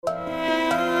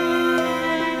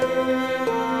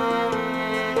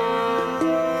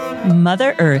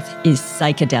Mother Earth is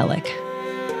psychedelic.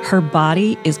 Her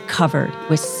body is covered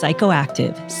with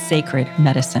psychoactive, sacred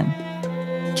medicine.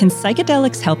 Can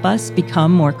psychedelics help us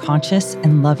become more conscious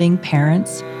and loving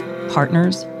parents,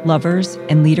 partners, lovers,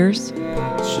 and leaders?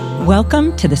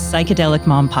 Welcome to the Psychedelic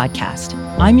Mom Podcast.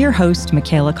 I'm your host,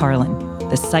 Michaela Carlin,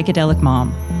 the Psychedelic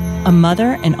Mom, a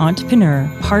mother and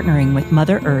entrepreneur partnering with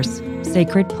Mother Earth's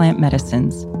sacred plant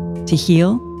medicines to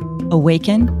heal,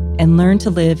 awaken, and learn to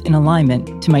live in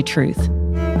alignment to my truth.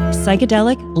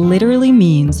 Psychedelic literally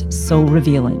means soul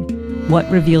revealing. What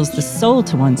reveals the soul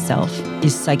to oneself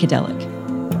is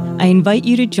psychedelic. I invite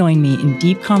you to join me in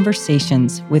deep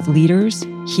conversations with leaders,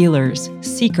 healers,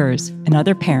 seekers, and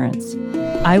other parents.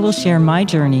 I will share my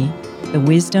journey, the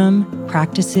wisdom,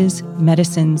 practices,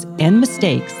 medicines, and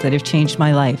mistakes that have changed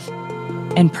my life,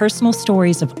 and personal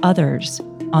stories of others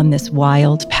on this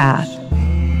wild path.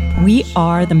 We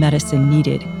are the medicine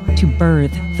needed to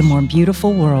birth the more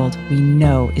beautiful world we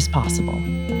know is possible.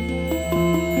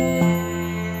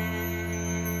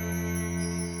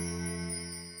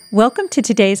 Welcome to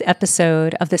today's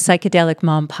episode of the Psychedelic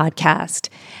Mom Podcast.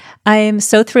 I am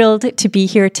so thrilled to be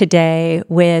here today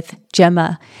with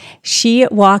Jemma. She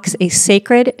walks a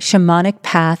sacred shamanic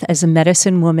path as a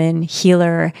medicine woman,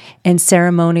 healer, and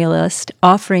ceremonialist,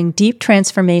 offering deep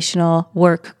transformational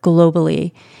work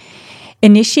globally.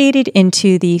 Initiated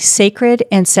into the sacred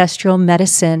ancestral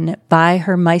medicine by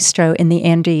her maestro in the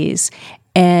Andes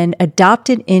and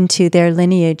adopted into their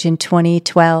lineage in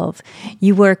 2012,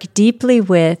 you work deeply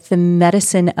with the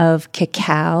medicine of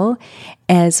Cacao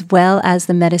as well as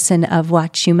the medicine of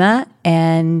Jemma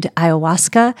and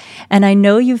Ayahuasca. And I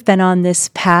know you've been on this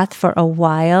path for a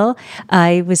while.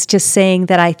 I was just saying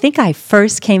that I think I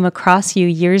first came across you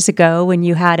years ago when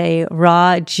you had a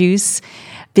raw juice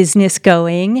business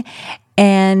going.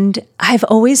 And I've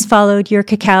always followed your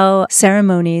cacao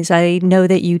ceremonies. I know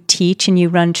that you teach and you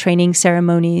run training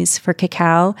ceremonies for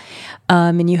cacao.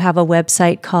 And you have a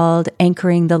website called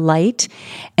Anchoring the Light,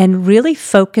 and really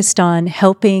focused on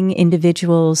helping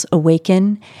individuals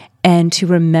awaken and to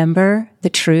remember the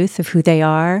truth of who they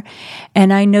are.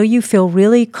 And I know you feel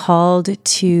really called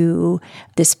to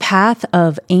this path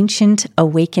of ancient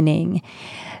awakening.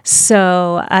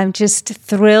 So I'm just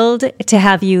thrilled to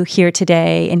have you here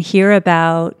today and hear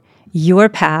about your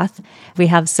path. We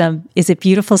have some, is it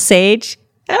beautiful sage?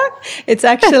 It's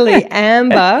actually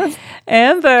amber.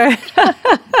 Amber.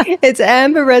 It's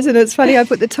amber resin. It's funny, I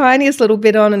put the tiniest little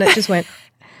bit on and it just went,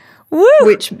 woo!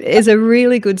 Which is a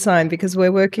really good sign because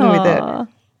we're working with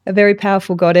a very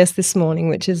powerful goddess this morning,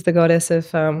 which is the goddess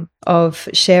of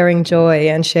sharing joy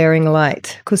and sharing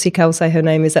light. Cacao, I'll say her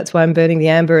name is. That's why I'm burning the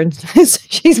amber, and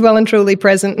she's well and truly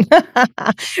present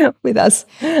with us.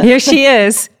 Here she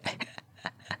is.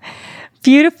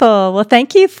 Beautiful. Well,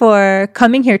 thank you for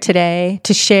coming here today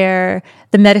to share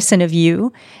the medicine of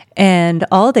you and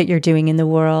all that you're doing in the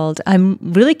world. I'm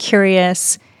really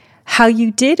curious how you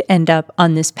did end up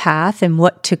on this path and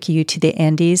what took you to the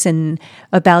Andes and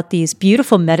about these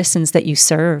beautiful medicines that you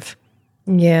serve.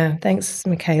 Yeah, thanks,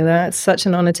 Michaela. It's such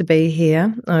an honor to be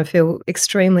here. I feel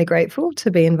extremely grateful to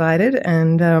be invited.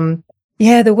 And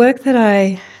the work that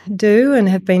I do and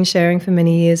have been sharing for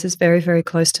many years is very, very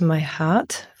close to my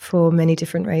heart for many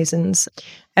different reasons.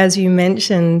 As you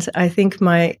mentioned, I think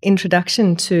my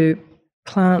introduction to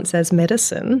plants as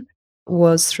medicine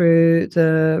was through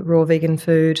the raw vegan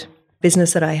food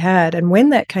business that I had. And when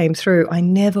that came through, I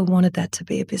never wanted that to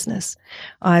be a business.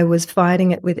 I was fighting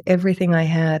it with everything I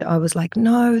had. I was like,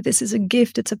 no, this is a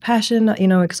gift. It's a passion,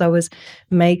 because I was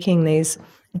making these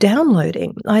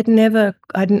downloading. I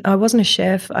wasn't a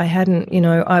chef.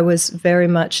 I was very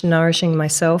much nourishing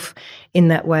myself in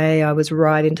that way. I was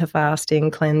right into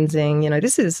fasting, cleansing.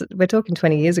 We're talking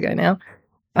 20 years ago now.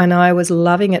 And I was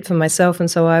loving it for myself. And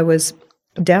so I was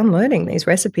downloading these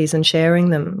recipes and sharing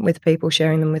them with people,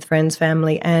 sharing them with friends,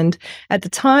 family. And at the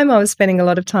time, I was spending a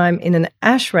lot of time in an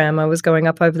ashram. I was going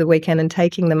up over the weekend and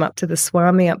taking them up to the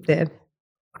Swami up there.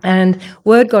 And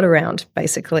word got around,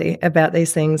 basically, about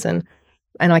these things. And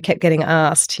I kept getting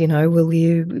asked, will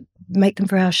you make them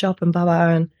for our shop and blah,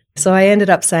 blah. And so I ended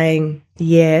up saying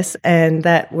yes, and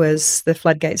that was the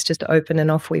floodgates just opened and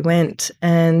off we went.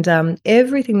 And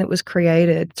everything that was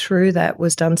created through that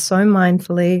was done so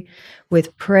mindfully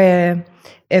with prayer,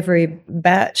 every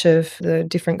batch of the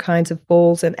different kinds of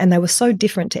balls, and they were so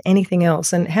different to anything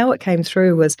else. And how it came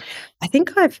through was, I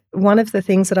think one of the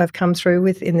things that I've come through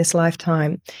with in this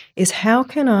lifetime is how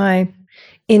can I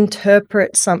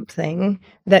interpret something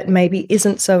that maybe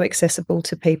isn't so accessible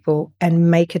to people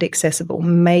and make it accessible,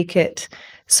 make it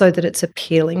so that it's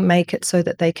appealing, make it so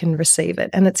that they can receive it.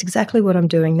 And it's exactly what I'm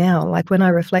doing now. Like when I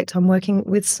reflect, I'm working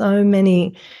with so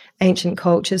many ancient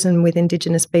cultures and with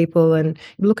Indigenous people. And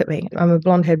look at me, I'm a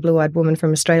blonde-haired, blue-eyed woman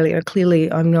from Australia.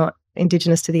 Clearly, I'm not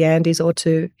Indigenous to the Andes or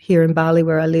to here in Bali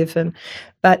where I live.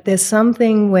 But there's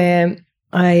something where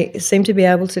I seem to be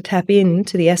able to tap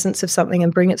into the essence of something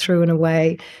and bring it through in a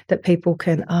way that people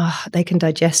can, they can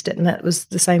digest it. And that was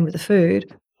the same with the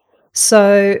food.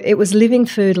 So it was Living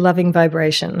Food, Loving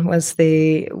Vibration was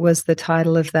the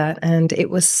title of that. And it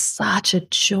was such a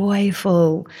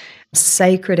joyful,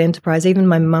 sacred enterprise. Even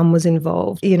my mum was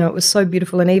involved. You know, it was so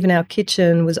beautiful. And even our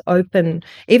kitchen was open,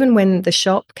 even when the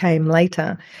shop came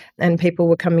later and people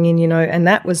were coming in, you know, and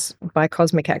that was by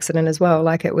cosmic accident as well.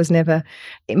 Like it was never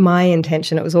my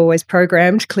intention. It was always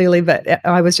programmed, clearly, but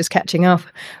I was just catching up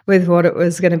with what it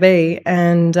was going to be.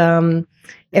 And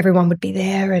everyone would be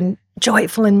there and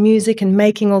joyful and music and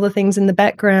making all the things in the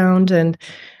background. And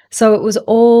so it was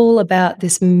all about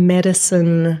this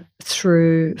medicine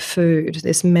through food,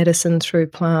 this medicine through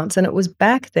plants. And it was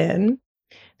back then,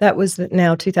 that was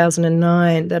now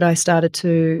 2009, that I started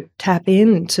to tap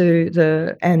into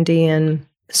the Andean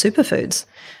superfoods,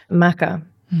 maca,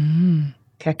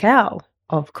 cacao,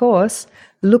 of course,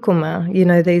 lucuma, you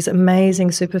know, these amazing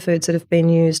superfoods that have been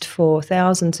used for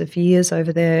thousands of years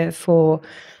over there for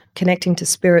connecting to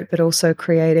spirit, but also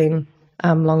creating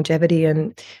longevity.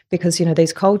 And because, you know,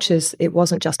 these cultures, it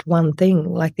wasn't just one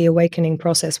thing. Like the awakening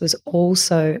process was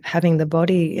also having the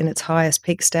body in its highest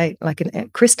peak state, like a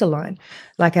crystalline,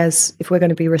 like as if we're going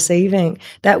to be receiving.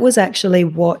 That was actually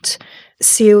what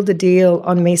sealed the deal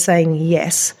on me saying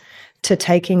yes to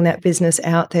taking that business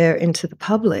out there into the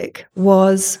public,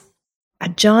 was a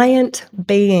giant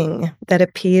being that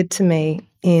appeared to me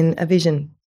in a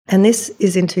vision. And this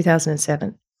is in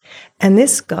 2007. And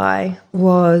this guy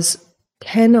was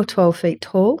 10 or 12 feet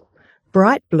tall,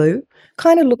 bright blue,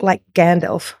 kind of looked like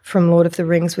Gandalf from Lord of the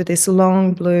Rings with this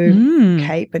long blue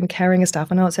cape and carrying a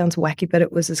staff. I know it sounds wacky, but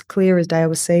it was as clear as day. I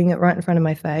was seeing it right in front of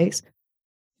my face.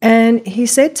 And he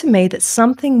said to me that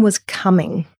something was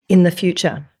coming in the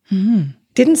future.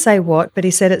 Didn't say what, but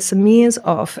he said it's some years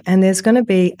off and there's going to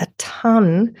be a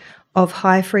ton of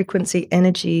high frequency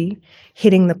energy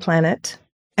hitting the planet.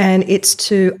 And it's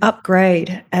to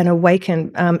upgrade and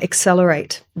awaken,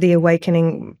 accelerate the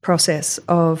awakening process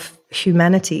of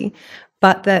humanity.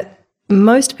 But that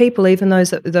most people, even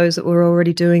those that were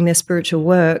already doing their spiritual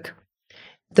work,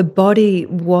 the body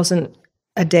wasn't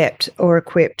adept or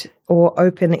equipped or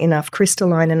open enough,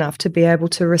 crystalline enough to be able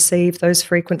to receive those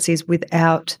frequencies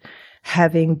without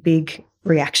having big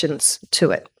reactions to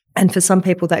it. And for some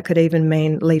people, that could even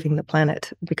mean leaving the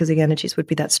planet because the energies would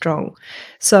be that strong.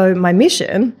 So my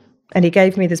mission, and he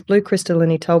gave me this blue crystal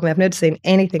and he told me, I've never seen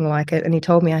anything like it, and he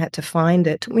told me I had to find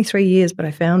it. It took me 3 years, but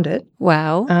I found it.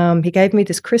 Wow. He gave me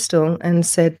this crystal and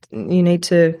said, you need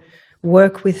to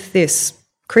work with this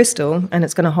crystal and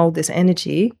it's going to hold this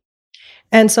energy.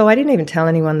 And so I didn't even tell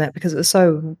anyone that because it was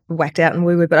so whacked out and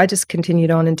woo-woo, but I just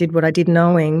continued on and did what I did,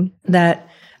 knowing that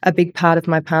a big part of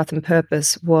my path and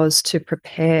purpose was to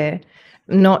prepare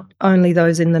not only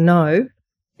those in the know,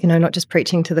 you know, not just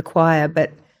preaching to the choir,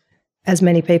 but as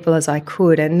many people as I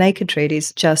could. And Naked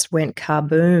Treaties just went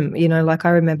kaboom. You know, like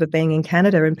I remember being in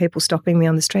Canada and people stopping me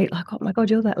on the street like, oh my God,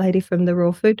 you're that lady from the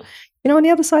raw food, you know, on the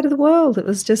other side of the world. It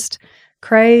was just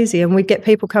crazy. And we'd get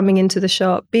people coming into the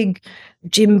shop, big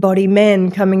gym body men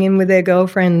coming in with their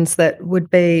girlfriends that would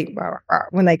be,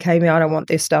 when they came in, I don't want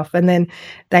this stuff. And then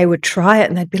they would try it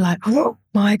and they'd be like, oh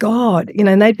my God, you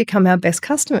know, and they'd become our best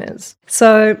customers.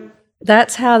 So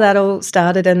that's how that all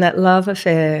started. And that love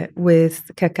affair with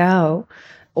cacao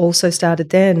also started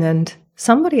then. And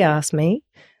somebody asked me,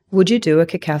 would you do a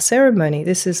cacao ceremony?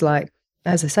 This is like,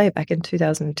 as I say, back in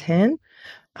 2010.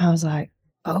 I was like,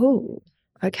 oh,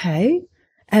 okay.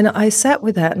 And I sat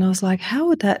with that and I was like, how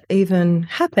would that even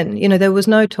happen? You know, there was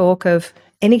no talk of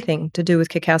anything to do with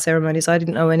cacao ceremonies. I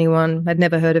didn't know anyone, I'd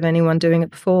never heard of anyone doing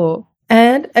it before.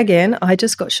 And again, I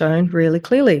just got shown really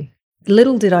clearly.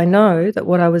 Little did I know that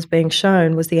what I was being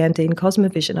shown was the Andean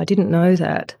cosmovision. I didn't know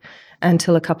that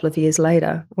until a couple of years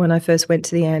later when I first went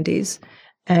to the Andes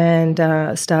and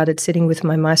started sitting with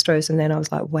my maestros. And then I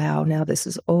was like, wow, now this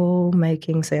is all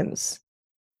making sense.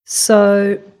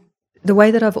 So the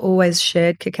way that I've always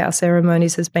shared cacao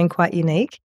ceremonies has been quite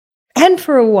unique. And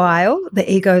for a while,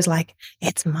 the ego's like,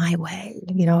 it's my way.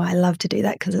 You know, I love to do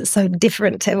that because it's so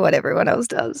different to what everyone else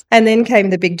does. And then came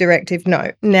the big directive,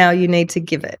 no, now you need to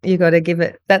give it. You got to give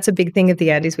it. That's a big thing of the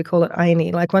Andes. We call it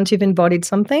aini. Like once you've embodied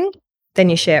something, then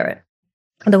you share it.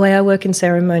 The way I work in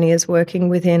ceremony is working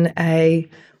within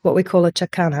what we call a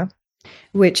chacana.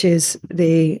 which is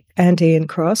the Andean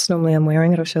cross. Normally I'm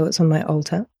wearing it. I'll show it's on my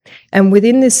altar. And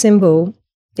within this symbol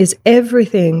is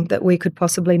everything that we could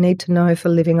possibly need to know for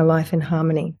living a life in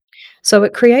harmony. So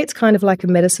it creates kind of like a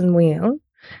medicine wheel.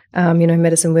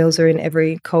 Medicine wheels are in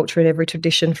every culture, in every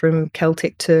tradition, from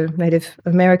Celtic to Native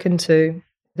American to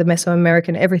the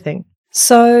Mesoamerican, everything.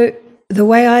 So the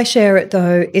way I share it,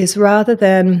 though, is rather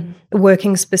than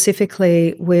working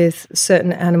specifically with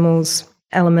certain animals,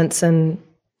 elements, and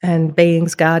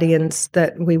beings, guardians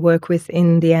that we work with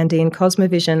in the Andean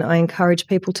Cosmovision, I encourage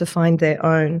people to find their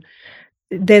own.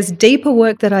 There's deeper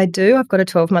work that I do. I've got a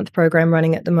 12-month program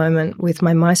running at the moment with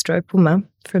my maestro, Puma,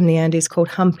 from the Andes, called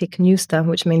Hampik Nusta,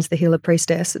 which means the healer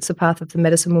priestess. It's the path of the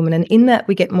medicine woman. And in that,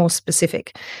 we get more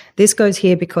specific. This goes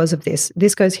here because of this.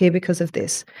 This goes here because of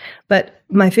this. But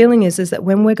my feeling is that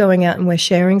when we're going out and we're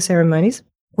sharing ceremonies,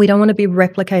 we don't want to be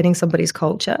replicating somebody's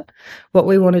culture. What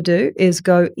we want to do is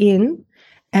go in,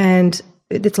 and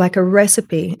it's like a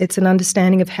recipe. It's an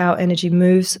understanding of how energy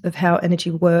moves, of how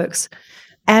energy works,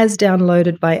 as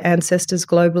downloaded by ancestors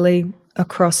globally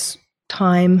across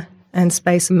time and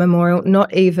space immemorial,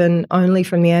 not even only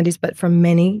from the Andes, but from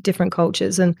many different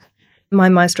cultures. And my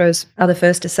maestros are the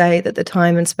first to say that the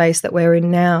time and space that we're in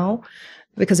now,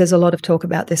 because there's a lot of talk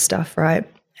about this stuff, right?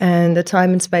 And the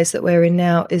time and space that we're in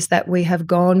now is that we have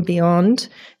gone beyond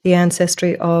the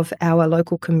ancestry of our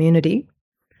local community.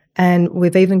 And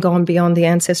we've even gone beyond the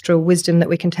ancestral wisdom that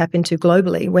we can tap into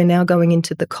globally. We're now going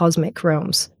into the cosmic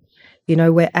realms.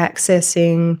 We're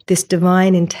accessing this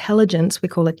divine intelligence, we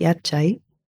call it Yachai,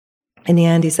 in the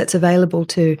Andes, that's available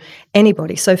to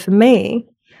anybody. So for me,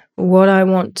 what I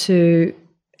want to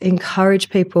encourage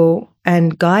people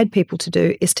and guide people to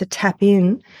do is to tap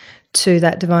in to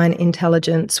that divine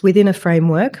intelligence within a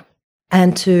framework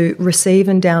and to receive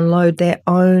and download their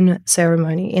own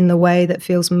ceremony in the way that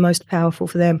feels most powerful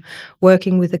for them,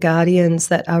 working with the guardians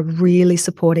that are really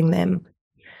supporting them.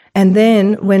 And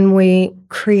then when we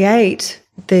create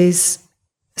these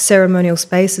ceremonial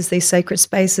spaces, these sacred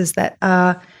spaces that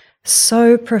are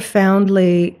so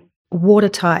profoundly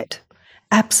watertight,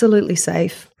 absolutely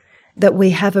safe, that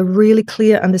we have a really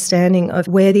clear understanding of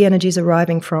where the energy is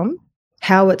arriving from,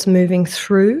 how it's moving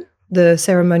through the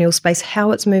ceremonial space,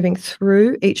 how it's moving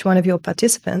through each one of your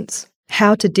participants,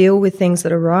 how to deal with things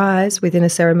that arise within a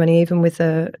ceremony, even with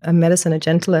a medicine, a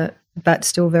gentler but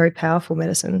still very powerful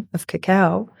medicine of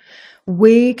cacao,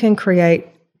 we can create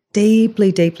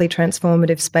deeply, deeply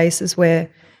transformative spaces where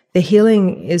the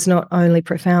healing is not only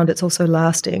profound, it's also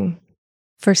lasting.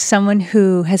 For someone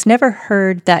who has never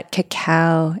heard that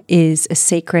cacao is a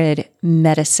sacred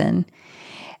medicine,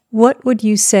 what would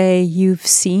you say you've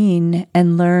seen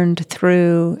and learned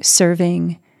through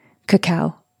serving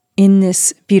cacao in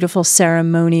this beautiful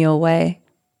ceremonial way?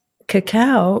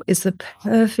 Cacao is the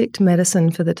perfect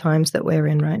medicine for the times that we're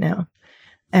in right now.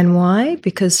 And why?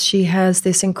 Because she has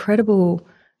this incredible,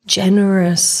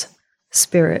 generous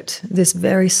spirit, this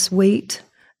very sweet,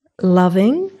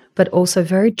 loving, but also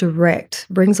very direct,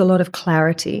 brings a lot of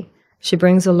clarity. She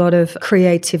brings a lot of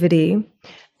creativity.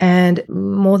 And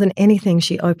more than anything,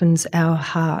 she opens our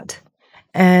heart.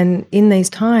 And in these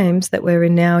times that we're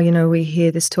in now, we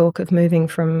hear this talk of moving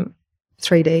from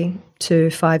 3D to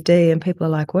 5D, and people are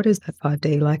like, what is that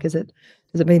 5D? Like, does it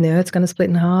mean the Earth's going to split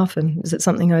in half, and is it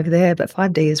something over there? But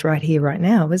 5D is right here, right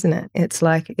now, isn't it? It's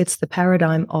like, it's the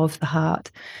paradigm of the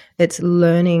heart. It's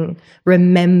learning,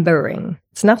 remembering.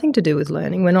 It's nothing to do with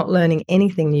learning. We're not learning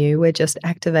anything new. We're just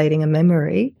activating a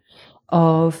memory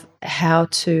of how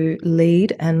to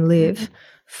lead and live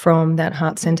from that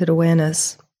heart-centered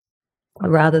awareness,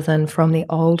 rather than from the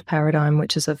old paradigm,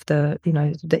 which is of the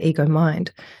ego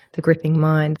mind, the gripping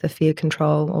mind, the fear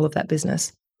control, all of that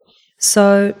business.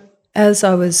 So as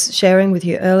I was sharing with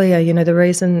you earlier, the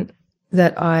reason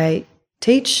that I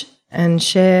teach and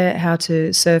share how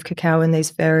to serve cacao in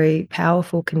these very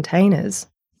powerful containers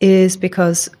is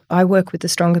because I work with the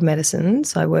stronger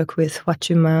medicines. I work with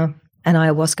Huachuma and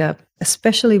Ayahuasca,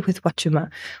 especially with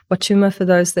Huachuma. Huachuma, for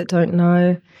those that don't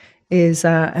know, is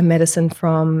a medicine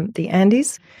from the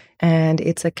Andes, and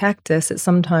it's a cactus. It's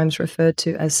sometimes referred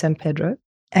to as San Pedro.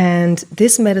 And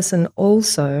this medicine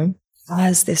also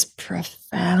has this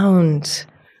profound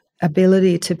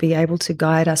ability to be able to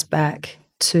guide us back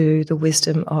to the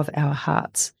wisdom of our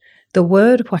hearts. The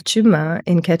word Huachuma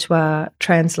in Quechua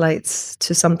translates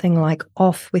to something like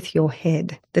off with your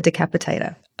head, the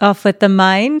decapitator. Off with the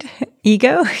mind,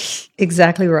 ego?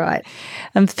 Exactly right.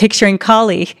 I'm picturing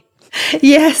Kali.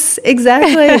 Yes,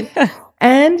 exactly.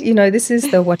 And, this is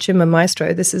the Huachuma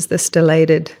Maestro. This is the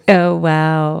stellated. Oh,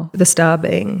 wow. The star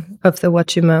being of the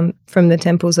Huachuma from the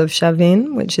temples of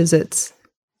Chavin, which is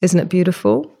isn't it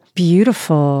beautiful?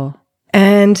 Beautiful.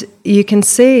 And you can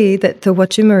see that the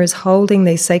Wachuma is holding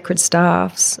these sacred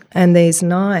staffs and these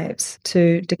knives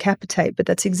to decapitate, but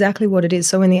that's exactly what it is.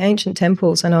 So in the ancient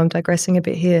temples, I know I'm digressing a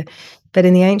bit here, but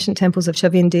in the ancient temples of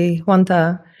Chavindi,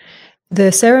 Huanta,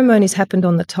 the ceremonies happened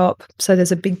on the top. So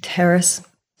there's a big terrace,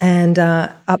 and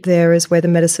up there is where the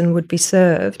medicine would be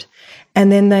served.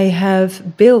 And then they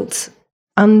have built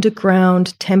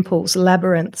underground temples,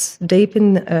 labyrinths, deep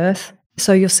in the earth.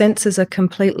 So your senses are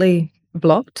completely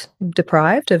blocked,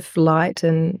 deprived of light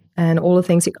and all the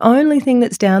things. The only thing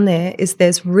that's down there is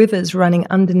there's rivers running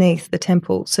underneath the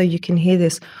temple, so you can hear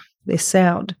this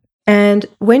sound. And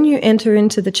when you enter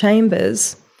into the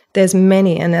chambers, there's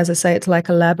many, and as I say, it's like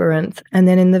a labyrinth. And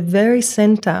then in the very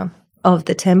center of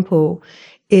the temple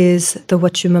is the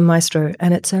Wachuma Maestro,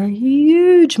 and it's a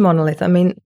huge monolith. I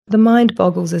mean, the mind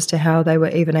boggles as to how they were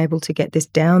even able to get this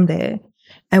down there.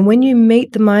 And when you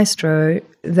meet the Maestro,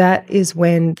 that is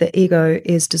when the ego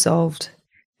is dissolved.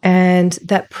 And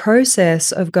that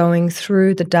process of going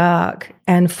through the dark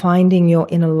and finding your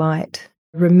inner light,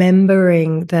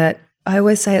 remembering that, I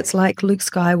always say it's like Luke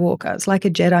Skywalker, it's like a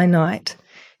Jedi Knight.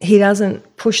 He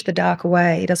doesn't push the dark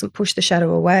away, he doesn't push the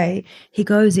shadow away. He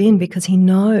goes in because he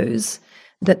knows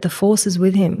that the force is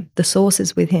with him, the source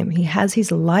is with him. He has his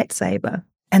lightsaber,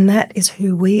 and that is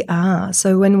who we are.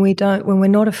 So when we're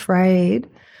not afraid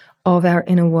of our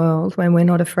inner world, when we're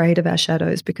not afraid of our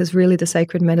shadows, because really the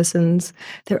sacred medicines,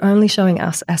 they're only showing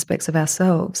us aspects of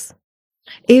ourselves.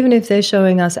 Even if they're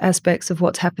showing us aspects of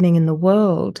what's happening in the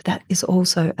world, that is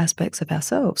also aspects of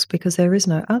ourselves, because there is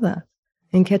no other.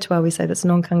 In Quechua, we say that's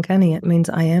non-cancani. It means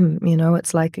I am,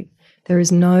 it's like there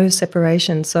is no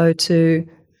separation. So to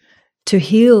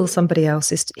heal somebody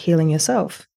else is healing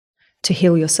yourself. To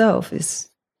heal yourself is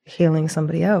healing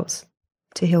somebody else.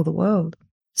 To heal the world.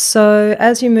 So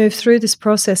as you move through this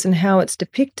process, and how it's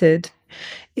depicted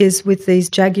is with these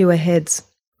jaguar heads.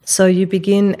 So you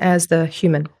begin as the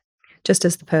human, just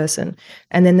as the person.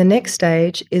 And then the next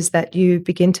stage is that you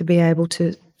begin to be able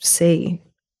to see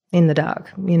in the dark,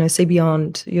 see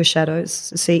beyond your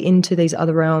shadows, see into these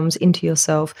other realms, into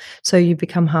yourself. So you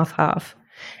become half-half.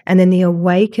 And then the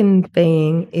awakened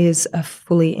being is a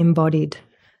fully embodied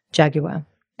jaguar.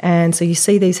 And so you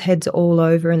see these heads all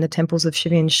over in the temples of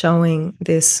Shivan showing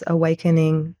this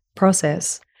awakening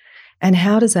process. And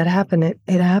how does that happen? It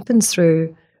happens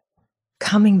through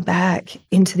coming back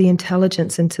into the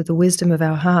intelligence, into the wisdom of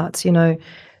our hearts. The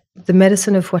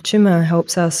medicine of Wachuma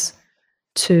helps us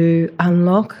to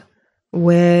unlock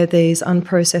where these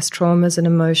unprocessed traumas and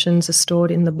emotions are stored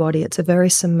in the body. It's a very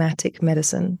somatic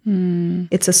medicine.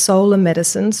 It's a solar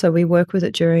medicine, so we work with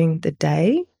it during the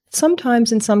day.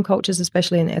 Sometimes in some cultures,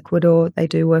 especially in Ecuador, they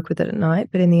do work with it at night,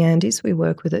 but in the Andes, we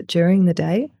work with it during the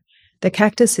day. The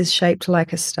cactus is shaped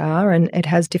like a star, and it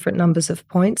has different numbers of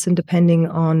points, and depending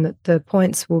on the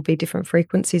points will be different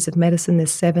frequencies of medicine.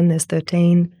 There's 7, there's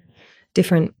 13,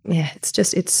 different,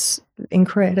 it's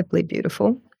incredibly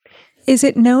beautiful. Is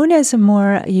it known as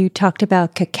you talked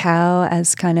about cacao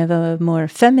as kind of a more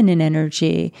feminine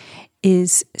energy.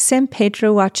 Is San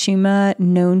Pedro Wachuma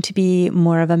known to be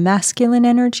more of a masculine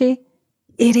energy?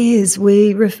 It is.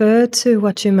 We refer to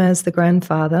Wachuma as the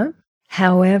grandfather.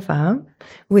 However,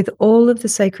 with all of the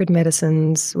sacred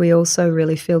medicines, we also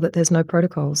really feel that there's no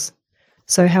protocols.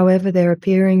 So however they're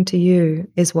appearing to you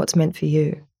is what's meant for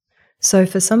you. So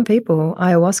for some people,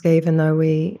 ayahuasca, even though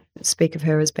we speak of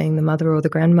her as being the mother or the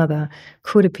grandmother,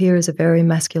 could appear as a very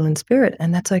masculine spirit,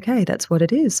 and that's okay. That's what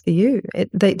it is for you.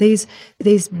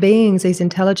 These beings, these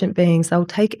intelligent beings, they'll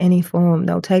take any form.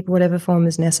 They'll take whatever form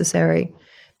is necessary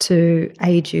to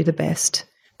aid you the best,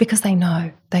 because they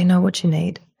know what you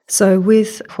need. So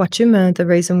with Wachuma, the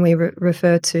reason we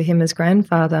refer to him as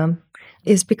grandfather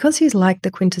is because he's like the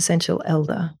quintessential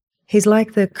elder. He's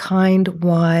like the kind,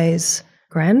 wise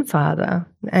grandfather.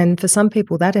 And for some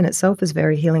people, that in itself is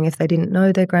very healing. If they didn't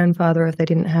know their grandfather, if they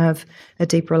didn't have a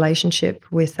deep relationship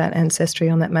with that ancestry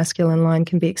on that masculine line,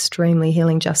 can be extremely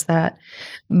healing, just that.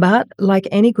 But like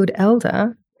any good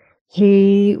elder,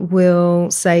 he will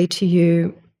say to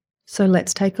you, so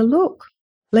let's take a look.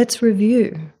 Let's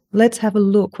review. Let's have a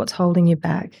look. What's holding you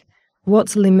back?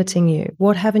 What's limiting you?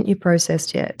 What haven't you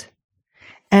processed yet?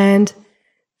 And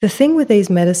the thing with these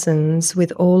medicines,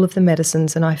 with all of the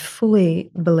medicines, and I fully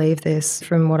believe this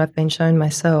from what I've been shown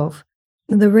myself,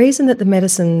 the reason that the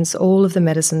medicines, all of the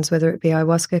medicines, whether it be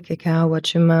ayahuasca, cacao,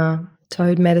 wachuma,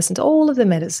 toad medicines, all of the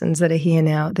medicines that are here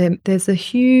now, there's a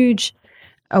huge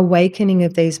awakening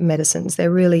of these medicines. They're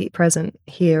really present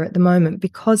here at the moment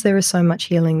because there is so much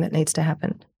healing that needs to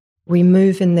happen. We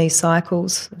move in these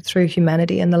cycles through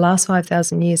humanity, and the last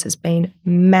 5,000 years has been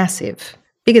massive,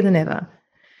 bigger than ever.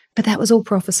 But that was all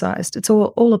prophesized. It's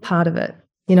all a part of it.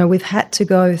 We've had to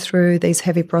go through these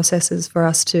heavy processes for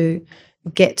us to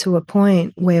get to a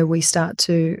point where we start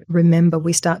to remember,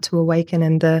 we start to awaken,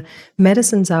 and the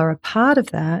medicines are a part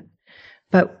of that.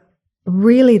 But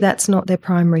really, that's not their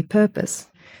primary purpose.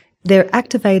 They're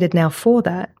activated now for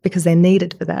that because they're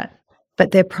needed for that.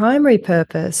 But their primary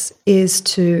purpose is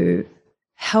to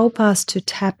help us to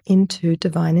tap into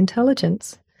divine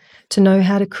intelligence, to know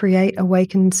how to create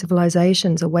awakened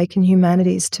civilizations, awaken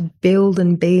humanities, to build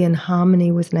and be in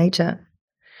harmony with nature.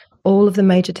 All of the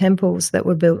major temples that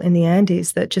were built in the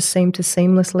Andes that just seem to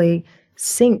seamlessly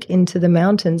sink into the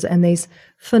mountains, and these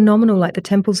phenomenal, like the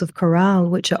temples of Corral,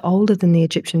 which are older than the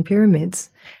Egyptian pyramids,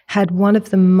 had one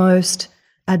of the most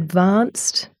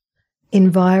advanced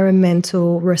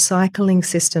environmental recycling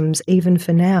systems even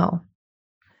for now.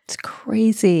 It's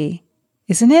crazy,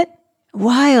 isn't it?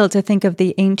 Wild to think of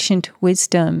the ancient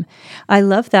wisdom. I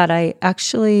love that. I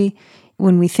actually,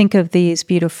 when we think of these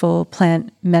beautiful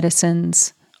plant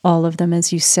medicines, all of them,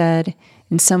 as you said,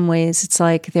 in some ways, it's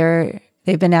like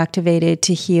they've been activated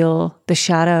to heal the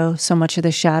shadow, so much of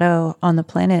the shadow on the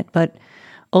planet. But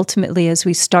ultimately, as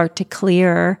we start to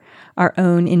clear our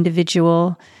own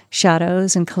individual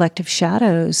shadows and collective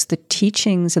shadows, the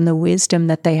teachings and the wisdom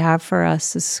that they have for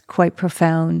us is quite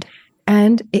profound.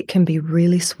 And it can be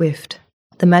really swift.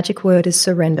 The magic word is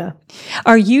surrender.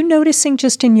 Are you noticing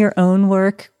just in your own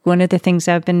work, one of the things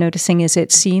I've been noticing is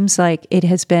it seems like it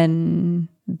has been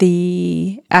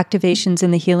the activations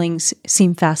and the healings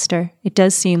seem faster. It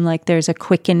does seem like there's a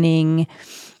quickening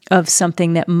of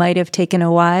something that might have taken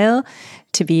a while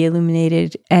to be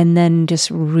illuminated and then just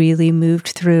really moved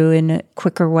through in a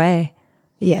quicker way.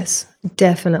 Yes,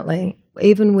 definitely.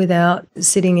 Even without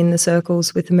sitting in the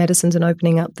circles with the medicines and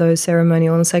opening up those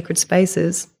ceremonial and sacred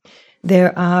spaces,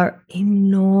 there are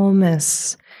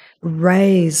enormous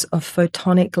rays of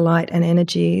photonic light and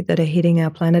energy that are hitting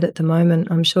our planet at the moment.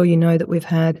 I'm sure you know that we've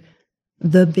had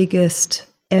the biggest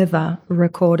ever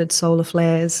recorded solar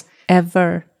flares.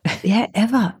 Ever. Yeah,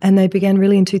 ever. And they began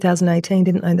really in 2018,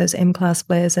 didn't they, those M-class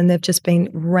flares, and they've just been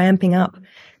ramping up,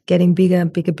 getting bigger,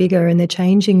 bigger, bigger, and they're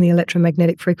changing the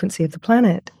electromagnetic frequency of the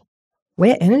planet.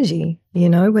 We're energy,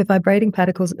 we're vibrating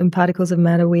particles and particles of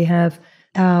matter. We have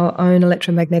our own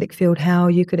electromagnetic field. How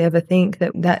you could ever think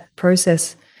that that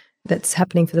process that's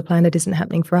happening for the planet isn't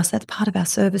happening for us? That's part of our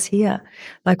service here.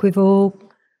 Like, we've all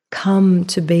come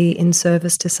to be in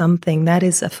service to something. That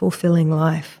is a fulfilling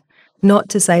life. Not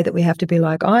to say that we have to be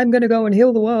like, I'm going to go and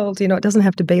heal the world. It doesn't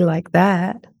have to be like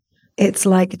that. It's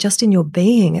like just in your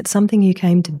being. It's something you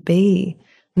came to be,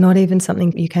 not even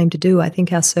something you came to do. I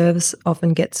think our service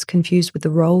often gets confused with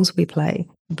the roles we play,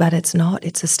 but it's not.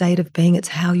 It's a state of being. It's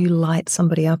how you light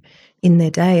somebody up in their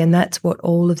day, and that's what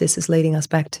all of this is leading us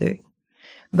back to.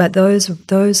 But those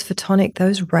photonic,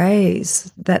 those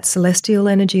rays, that celestial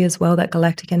energy as well, that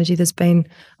galactic energy, there's been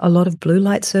a lot of blue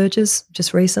light surges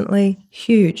just recently,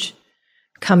 huge,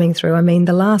 coming through. I mean,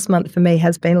 the last month for me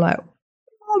has been like,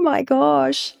 oh my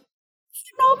gosh,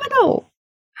 phenomenal.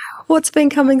 What's been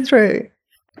coming through?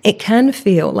 It can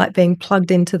feel like being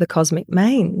plugged into the cosmic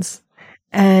mains.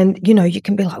 And, you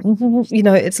can be like,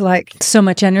 it's like so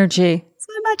much energy.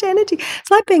 So much energy.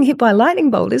 It's like being hit by a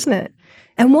lightning bolt, isn't it?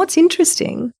 And what's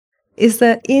interesting is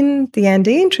that in the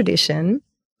Andean tradition,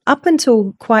 up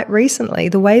until quite recently,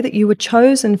 the way that you were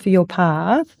chosen for your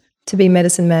path to be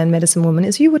medicine man, medicine woman,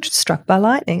 is you were struck by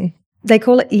lightning. They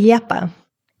call it yapa.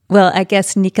 Well, I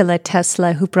guess Nikola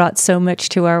Tesla, who brought so much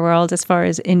to our world as far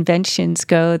as inventions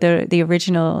go, the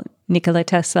original Nikola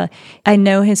Tesla, I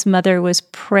know his mother was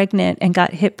pregnant and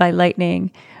got hit by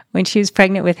lightning when she was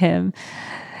pregnant with him.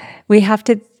 We have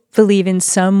to believe in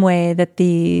some way that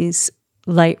these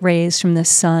light rays from the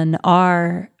sun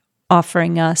are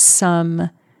offering us some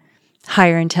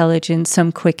higher intelligence,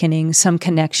 some quickening, some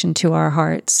connection to our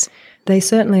hearts. They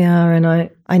certainly are, and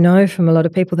I know from a lot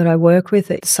of people that I work with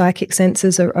that psychic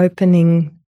senses are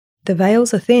opening. The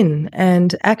veils are thin,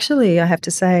 and actually I have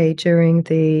to say during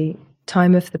the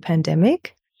time of the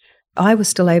pandemic, I was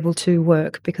still able to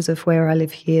work because of where I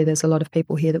live here. There's a lot of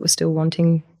people here that were still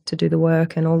wanting to do the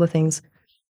work and all the things.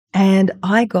 And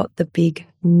I got the big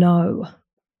no.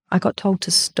 I got told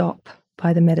to stop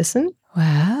by the medicine.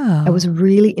 Wow. It was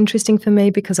really interesting for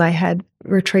me because I had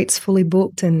retreats fully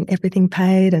booked and everything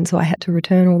paid, and so I had to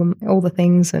return all the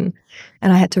things, and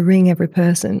I had to ring every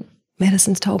person.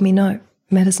 Medicine's told me no.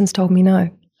 Medicine's told me no.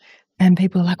 And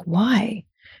people are like, why?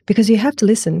 Because you have to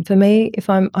listen. For me, if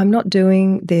I'm not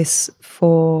doing this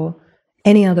for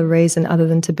any other reason other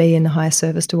than to be in the highest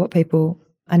service to what people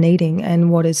are needing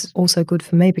and what is also good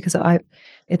for me, because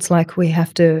it's like we've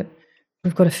got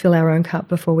to fill our own cup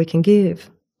before we can give,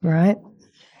 right?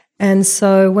 And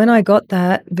so when I got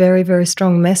that very, very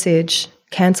strong message,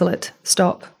 cancel it,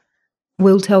 stop,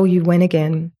 we'll tell you when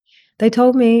again. They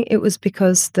told me it was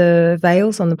because the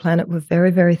veils on the planet were very,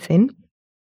 very thin.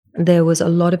 There was a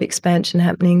lot of expansion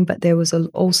happening, but there was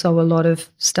also a lot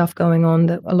of stuff going on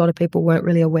that a lot of people weren't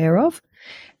really aware of.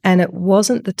 And it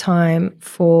wasn't the time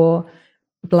for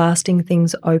blasting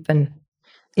things open.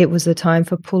 It was the time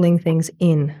for pulling things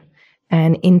in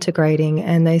and integrating.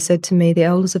 And they said to me, the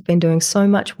elders have been doing so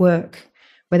much work,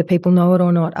 whether people know it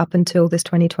or not, up until this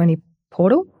 2020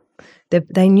 portal.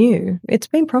 They knew. It's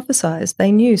been prophesized.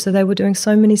 They knew. So they were doing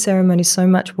so many ceremonies, so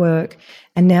much work.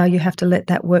 And now you have to let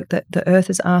that work, that the earth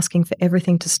is asking for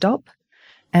everything to stop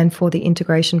and for the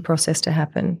integration process to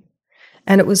happen.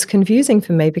 And it was confusing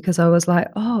for me because I was like,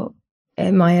 oh,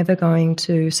 am I ever going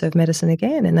to serve medicine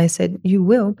again? And they said, you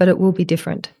will, but it will be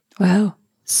different. Wow.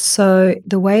 So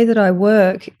the way that I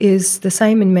work is the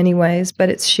same in many ways, but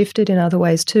it's shifted in other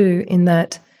ways too, in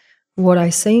that what I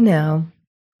see now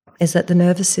is that the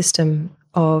nervous system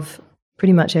of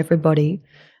pretty much everybody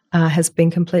has been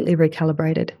completely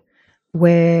recalibrated.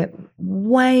 We're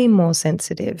way more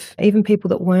sensitive, even people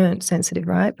that weren't sensitive,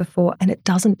 right, before, and it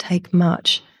doesn't take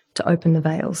much to open the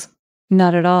veils.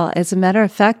 Not at all. As a matter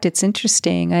of fact, it's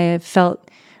interesting. I have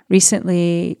felt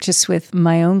recently just with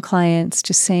my own clients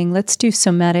just saying, let's do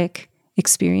somatic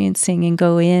experiencing and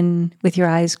go in with your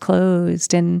eyes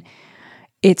closed. And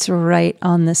it's right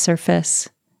on the surface.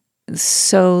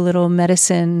 So little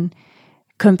medicine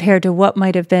compared to what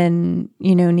might have been,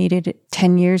 needed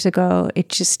 10 years ago. It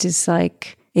just is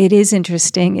like, it is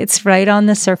interesting. It's right on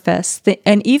the surface.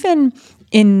 And even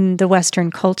in the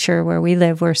Western culture where we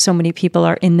live, where so many people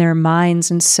are in their minds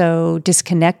and so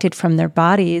disconnected from their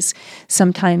bodies,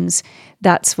 sometimes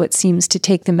that's what seems to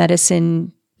take the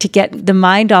medicine to get the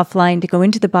mind offline to go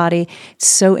into the body. It's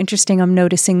so interesting. I'm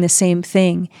noticing the same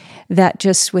thing, that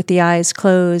just with the eyes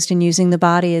closed and using the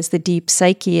body as the deep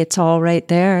psyche, it's all right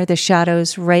there. The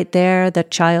shadow's right there. The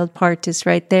child part is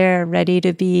right there, ready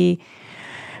to be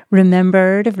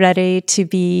remembered, ready to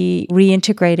be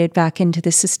reintegrated back into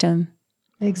the system.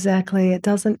 Exactly. It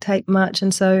doesn't take much.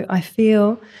 And so I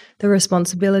feel the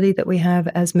responsibility that we have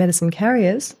as medicine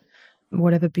carriers,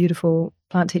 whatever beautiful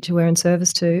plant teacher we're in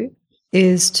service to,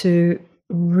 is to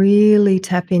really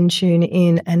tap in, tune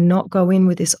in, and not go in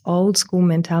with this old school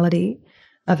mentality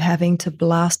of having to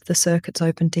blast the circuits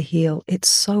open to heal. It's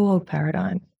so old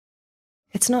paradigm.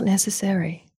 It's not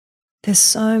necessary. There's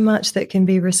so much that can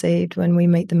be received when we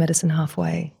meet the medicine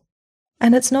halfway.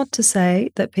 And it's not to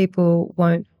say that people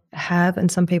won't have, and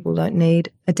some people don't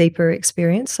need a deeper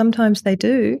experience. Sometimes they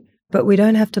do, but we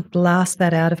don't have to blast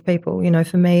that out of people.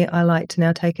 For me, I like to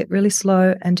now take it really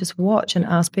slow and just watch and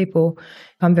ask people.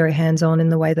 I'm very hands-on in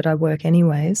the way that I work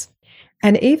anyways.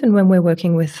 And even when we're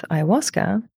working with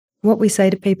ayahuasca, what we say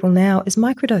to people now is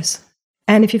microdose.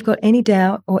 And if you've got any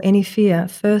doubt or any fear,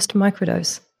 first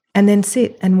microdose, and then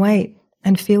sit and wait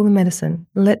and feel the medicine.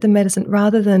 Let the medicine,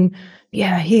 rather than,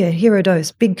 here a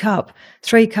dose, big cup,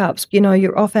 3 cups,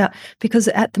 you're off out. Because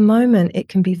at the moment, it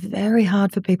can be very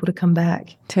hard for people to come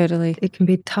back. Totally. It can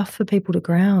be tough for people to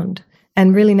ground.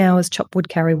 And really now is chop wood,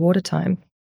 carry water time.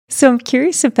 So I'm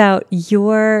curious about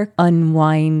your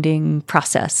unwinding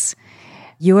process,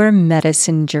 your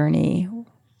medicine journey.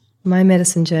 My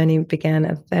medicine journey began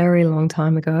a very long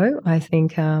time ago. I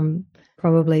think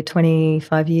probably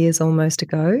 25 years almost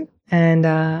ago.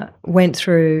 And went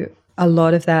through a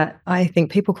lot of that. I think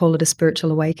people call it a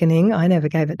spiritual awakening. I never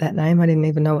gave it that name. I didn't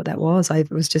even know what that was. I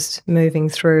was just moving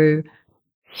through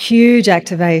huge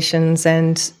activations.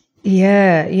 And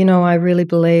I really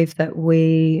believe that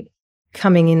we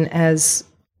coming in as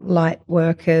light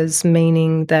workers,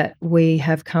 meaning that we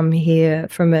have come here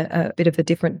from a bit of a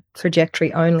different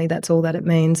trajectory only. That's all that it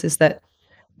means, is that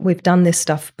we've done this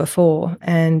stuff before,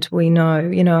 and we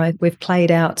know, we've played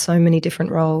out so many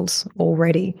different roles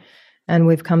already, and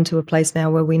we've come to a place now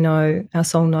where we know, our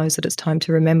soul knows that it's time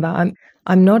to remember.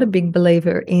 I'm not a big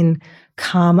believer in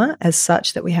karma as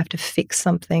such, that we have to fix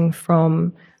something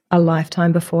from a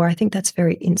lifetime before. I think that's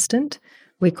very instant.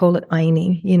 We call it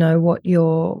aini. What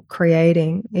you're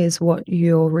creating is what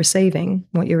you're receiving.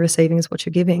 What you're receiving is what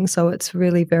you're giving. So it's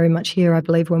really very much here. I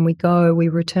believe when we go, we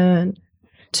return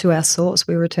to our source,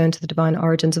 we return to the divine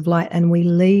origins of light, and we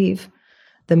leave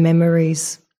the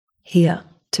memories here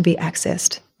to be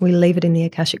accessed. We leave it in the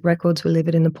Akashic records, we leave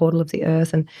it in the portal of the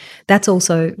earth. And that's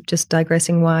also, just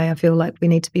digressing, why I feel like we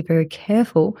need to be very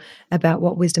careful about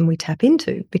what wisdom we tap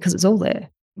into, because it's all there.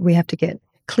 We have to get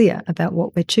clear about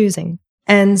what we're choosing.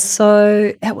 And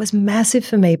so that was massive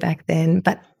for me back then,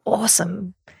 but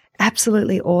awesome,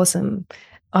 absolutely awesome.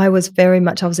 I was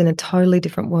in a totally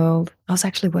different world. I was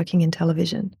actually working in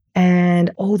television.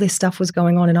 and all this stuff was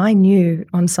going on. And I knew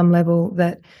on some level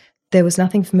that there was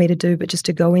nothing for me to do but just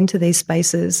to go into these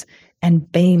spaces and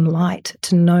beam light,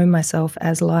 to know myself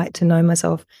as light, to know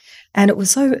myself. And it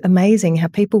was so amazing how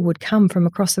people would come from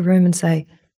across the room and say,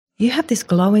 you have this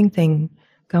glowing thing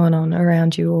going on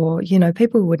around you, or,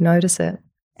 people would notice it.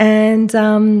 And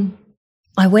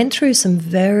I went through some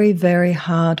very, very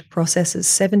hard processes,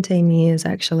 17 years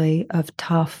actually of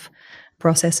tough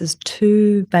processes,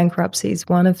 2 bankruptcies.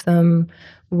 One of them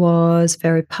was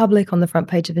very public, on the front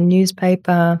page of a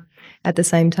newspaper, at the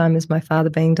same time as my father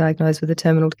being diagnosed with a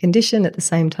terminal condition, at the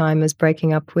same time as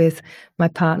breaking up with my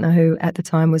partner, who at the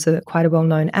time was quite a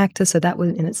well-known actor. So that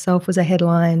was in itself was a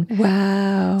headline.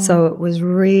 Wow. So it was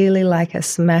really like a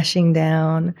smashing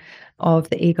down of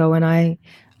the ego. And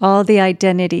all the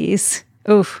identities.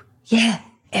 Oof. Yeah,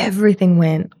 everything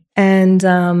went. And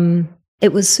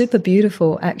it was super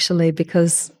beautiful, actually,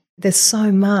 because there's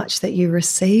so much that you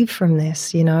receive from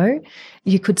this,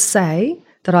 You could say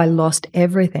that I lost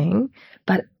everything,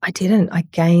 but I didn't. I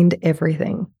gained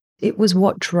everything. It was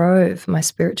what drove my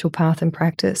spiritual path and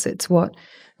practice. It's what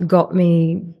got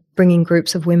me bringing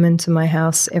groups of women to my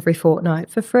house every fortnight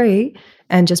for free,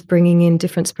 and just bringing in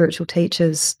different spiritual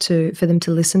teachers for them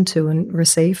to listen to and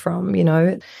receive from.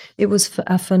 It was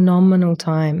a phenomenal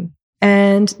time.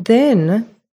 And then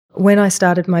when I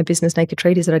started my business, Naked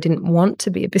Treaties, that I didn't want to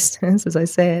be a business, as I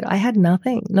said, I had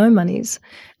nothing, no monies.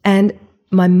 And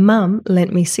my mum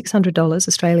lent me $600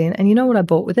 Australian, and you know what I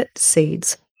bought with it?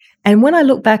 Seeds. And when I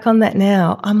look back on that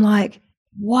now, I'm like,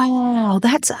 wow,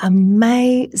 that's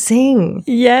amazing.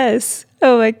 Yes.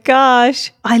 Oh my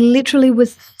gosh. I literally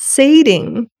was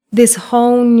seeding this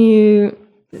whole new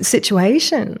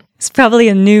situation. It's probably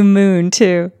a new moon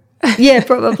too. Yeah,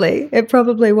 probably. It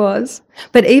probably was.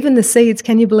 But even the seeds,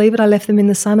 can you believe it? I left them in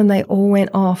the sun and they all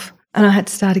went off, and I had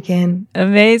to start again.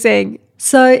 Amazing.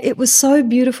 So it was so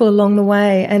beautiful along the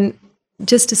way. And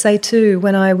just to say too,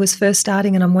 when I was first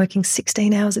starting and I'm working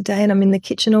 16 hours a day and I'm in the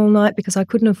kitchen all night because I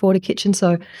couldn't afford a kitchen.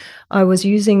 So I was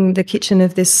using the kitchen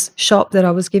of this shop that I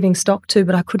was giving stock to,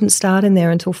 but I couldn't start in there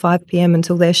until 5 p.m.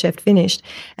 until their chef finished.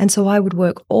 And so I would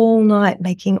work all night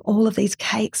making all of these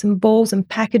cakes and balls and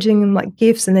packaging them like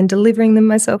gifts and then delivering them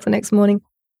myself the next morning.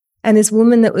 And this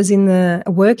woman that was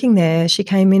working there, she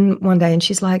came in one day and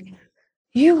she's like,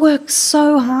 you work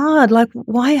so hard. Like,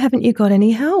 why haven't you got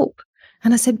any help?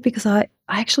 And I said, because I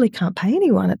actually can't pay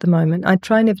anyone at the moment. I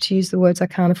try never to use the words I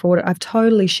can't afford it. I've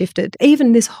totally shifted,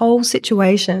 even this whole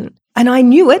situation. And I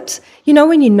knew it.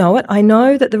 When you know it, I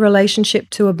know that the relationship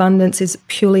to abundance is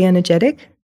purely energetic.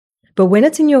 But when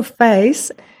it's in your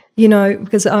face,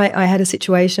 because I had a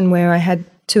situation where I had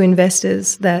 2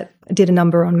 investors that did a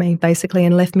number on me, basically,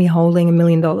 and left me holding $1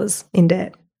 million in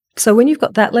debt. So when you've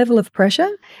got that level of pressure,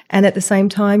 and at the same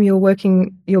time you're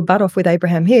working your butt off with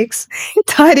Abraham Hicks,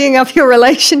 tidying up your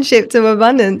relationship to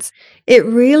abundance, it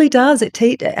really does.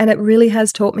 And it really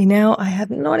has taught me now. I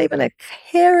have not even a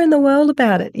care in the world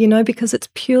about it, because it's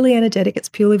purely energetic. It's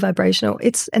purely vibrational.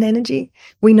 It's an energy.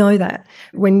 We know that.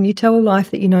 When you tell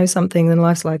life that you know something, then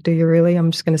life's like, do you really?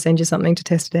 I'm just going to send you something to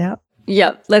test it out.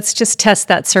 Yep. Let's just test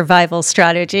that survival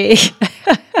strategy.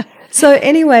 So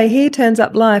anyway, here turns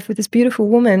up life with this beautiful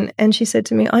woman, and she said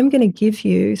to me, I'm going to give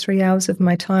you 3 hours of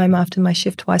my time after my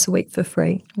shift twice a week for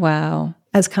free. Wow.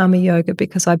 As karma yoga,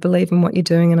 because I believe in what you're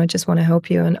doing and I just want to help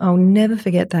you. And I'll never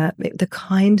forget that, the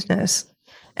kindness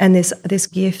and this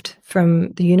gift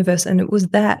from the universe. And it was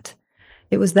that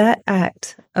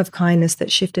act of kindness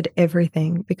that shifted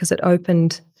everything, because it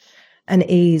opened an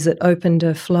ease, it opened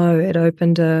a flow, it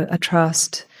opened a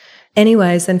trust.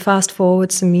 Anyways, then fast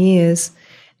forward some years,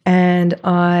 and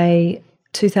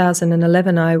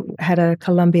 2011, I had a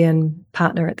Colombian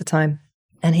partner at the time,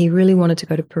 and he really wanted to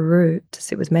go to Peru to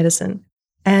sit with medicine.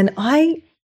 And I,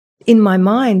 in my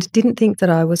mind, didn't think that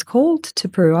I was called to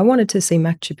Peru. I wanted to see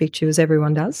Machu Picchu, as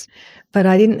everyone does, but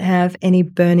I didn't have any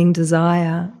burning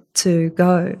desire to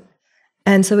go.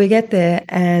 And so we get there,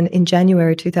 and in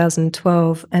January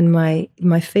 2012, and my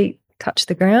feet touch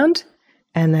the ground,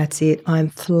 and that's it. I'm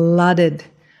flooded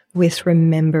with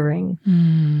remembering.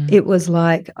 It was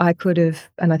like I could have,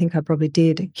 and I think I probably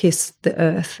did, kiss the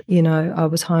earth. I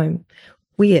was home.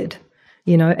 Weird.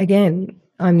 Again,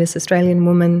 I'm this Australian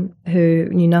woman who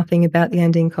knew nothing about the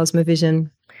Andean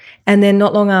cosmovision. And then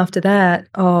not long after that,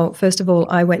 first of all,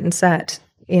 I went and sat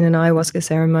in an ayahuasca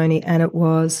ceremony, and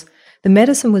the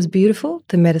medicine was beautiful.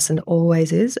 The medicine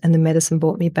always is, and the medicine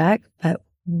brought me back, but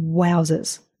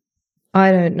wowzers.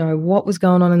 I don't know what was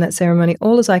going on in that ceremony.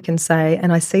 All as I can say,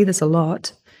 and I see this a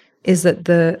lot, is that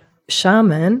the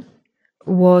shaman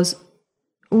was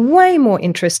way more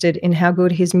interested in how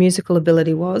good his musical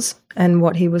ability was and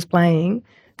what he was playing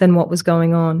than what was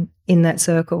going on in that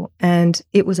circle. And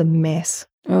it was a mess.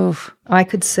 Oof. I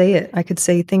could see it. I could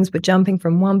see things were jumping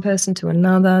from one person to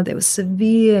another. There was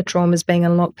severe traumas being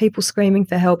unlocked, people screaming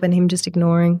for help and him just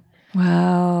ignoring.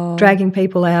 Wow. Dragging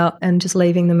people out and just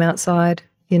leaving them outside,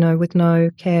 with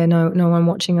no care, no one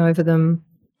watching over them.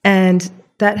 And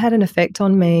that had an effect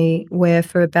on me where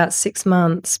for about 6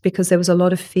 months, because there was a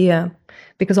lot of fear,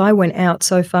 because I went out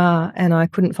so far and I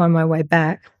couldn't find my way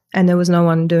back and there was no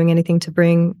one doing anything to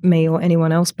bring me or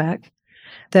anyone else back,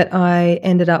 that I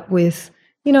ended up with,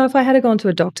 if I had gone to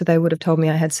a doctor, they would have told me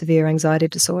I had severe anxiety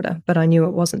disorder, but I knew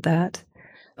it wasn't that.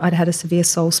 I'd had a severe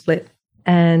soul split,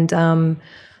 and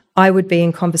I would be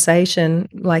in conversation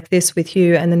like this with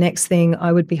you, and the next thing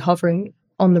I would be hovering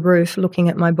on the roof looking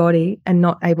at my body and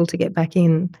not able to get back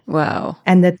in. Wow.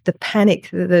 And the panic,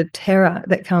 the terror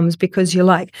that comes because you're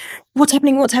like, what's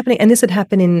happening? And this would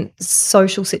happen in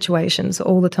social situations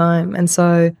all the time. And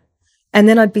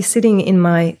then I'd be sitting in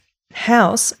my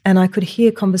house and I could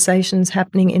hear conversations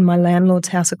happening in my landlord's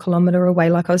house a kilometre away,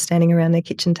 like I was standing around their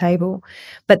kitchen table.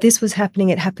 But this was happening,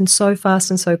 it happened so fast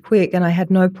and so quick, and I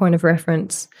had no point of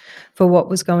reference for what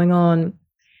was going on.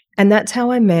 And that's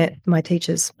how I met my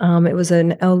teachers. It was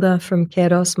an elder from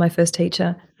Queiroz, my first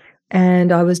teacher,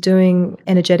 and I was doing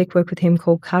energetic work with him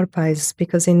called Carpais,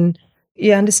 because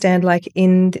you understand, like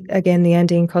again, the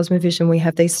Andean cosmovision, we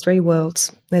have these 3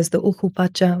 worlds. There's the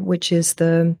Ucupacha, which is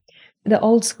the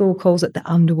old school calls it the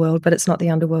underworld, but it's not the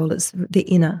underworld, it's the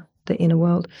inner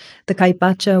world. The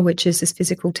Caipacha, which is this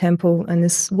physical temple and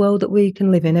this world that we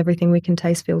can live in, everything we can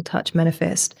taste, feel, touch,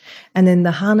 manifest. And then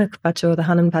the Hanakpacha or the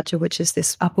Hananpacha, which is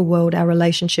this upper world, our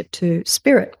relationship to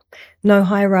spirit. No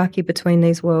hierarchy between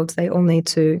these worlds. They all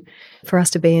need for us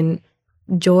to be in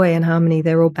joy and harmony,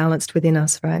 they're all balanced within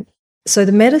us, right? So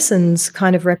the medicines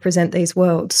kind of represent these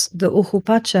worlds. The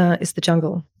Uhupacha is the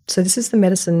jungle. So this is the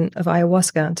medicine of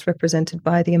ayahuasca. It's represented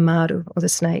by the amaru, or the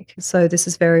snake. So this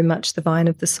is very much the vine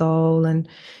of the soul and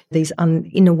these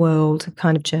inner world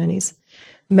kind of journeys.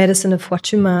 Medicine of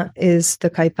Huachuma is the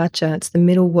Caipacha. It's the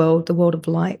middle world, the world of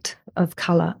light, of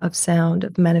colour, of sound,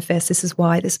 of manifest. This is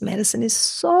why this medicine is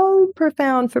so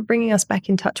profound for bringing us back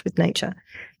in touch with nature.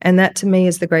 And that, to me,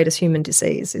 is the greatest human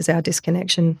disease, is our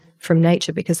disconnection from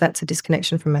nature, because that's a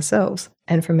disconnection from ourselves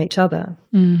and from each other.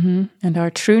 Mm-hmm. And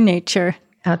our true nature.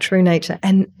 Our true nature.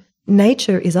 And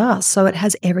nature is us, so it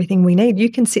has everything we need. You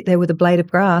can sit there with a blade of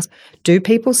grass. Do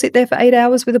people sit there for 8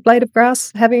 hours with a blade of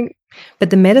grass but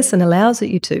the medicine allows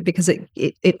you to, because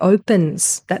it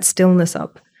opens that stillness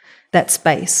up, that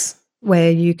space where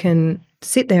you can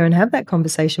sit there and have that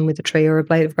conversation with a tree or a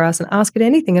blade of grass and ask it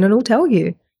anything and it'll tell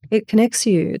you. It connects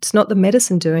you. It's not the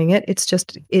medicine doing it.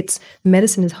 It's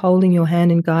medicine is holding your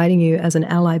hand and guiding you as an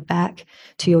ally back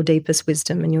to your deepest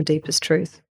wisdom and your deepest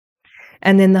truth.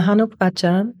 And then the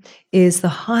Hanukpacha is the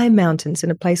high mountains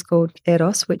in a place called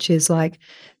Queiroz, which is like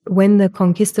when the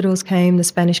conquistadors came, the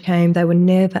Spanish came, they were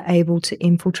never able to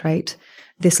infiltrate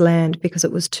this land because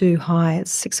it was too high. It's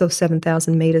 6,000 or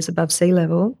 7,000 meters above sea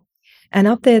level. And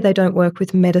up there, they don't work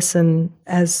with medicine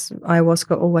as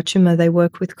ayahuasca or huachuma. They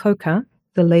work with coca,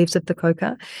 the leaves of the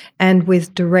coca, and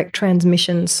with direct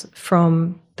transmissions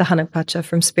from the Hanukpacha,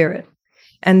 from spirit.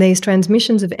 And these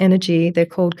transmissions of energy, they're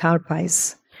called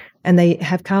karpais. And they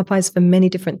have karpais for many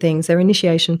different things. They're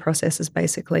initiation processes,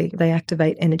 basically. They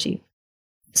activate energy.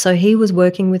 So he was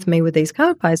working with me with these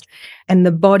karpais, and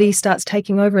the body starts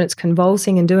taking over and it's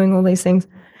convulsing and doing all these things.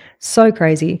 So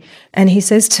crazy. And he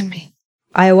says to me,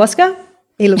 ayahuasca?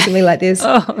 He looks at me like this.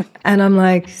 Oh. And I'm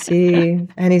like, sí.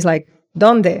 And he's like,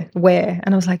 ¿dónde? Where?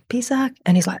 And I was like, Pisac.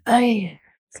 And he's like, ay.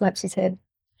 Slaps his head.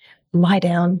 Lie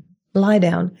down. Lie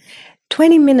down.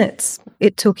 20 minutes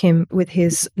it took him with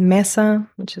his mesa,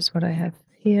 which is what I have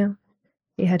here.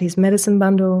 He had his medicine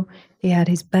bundle, he had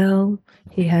his bell,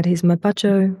 he had his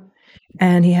mapacho,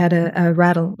 and he had a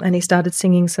rattle. And he started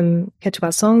singing some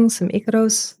Quechua songs, some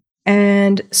Icaros.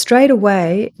 And straight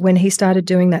away, when he started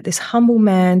doing that, this humble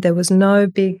man, there was no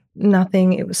big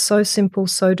nothing. It was so simple,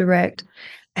 so direct.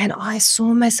 And I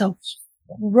saw myself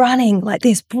running like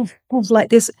this, poof, poof, like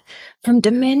this, from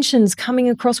dimensions, coming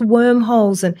across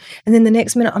wormholes. And then the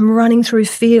next minute I'm running through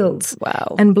fields.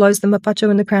 Wow. And blows the mapacho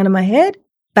in the crown of my head,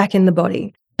 back in the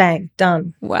body. Bang,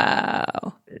 done.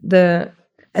 Wow. The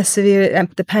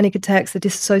panic attacks, the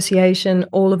dissociation,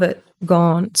 all of it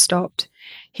gone, stopped.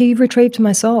 He retrieved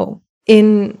my soul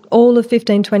in all of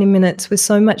 15, 20 minutes with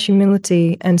so much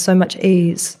humility and so much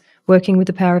ease, working with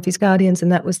the power of his guardians,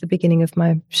 and that was the beginning of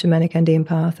my shamanic Andean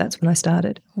path. That's when I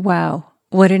started. Wow.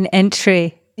 What an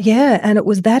entry. Yeah, and it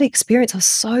was that experience. I was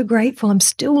so grateful. I'm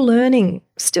still learning,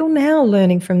 still now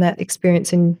learning from that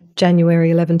experience in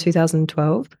January 11,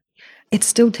 2012. it's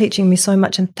still teaching me so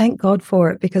much, and thank God for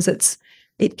it, because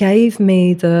it gave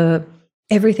me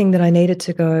everything that I needed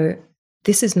to go,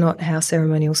 this is not how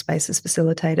ceremonial space is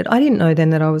facilitated. I didn't know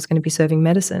then that I was going to be serving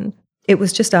medicine. It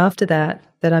was just after that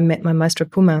I met my maestro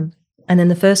Puma. And then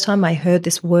the first time I heard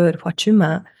this word,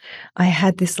 Huachuma, I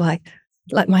had this like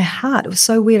my heart, it was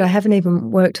so weird. I haven't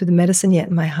even worked with the medicine yet,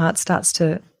 and my heart starts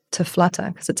to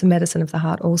flutter, because it's a medicine of the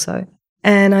heart also.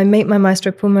 And I meet my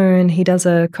maestro Puma, and he does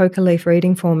a coca leaf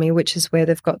reading for me, which is where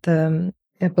they've got a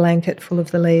blanket full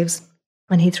of the leaves.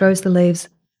 And he throws the leaves,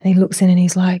 and he looks in, and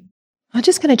he's like, I'm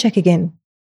just going to check again.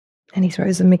 And he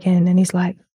throws them again, and he's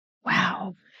like,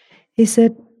 wow. He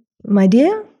said, my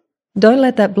dear, don't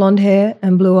let that blonde hair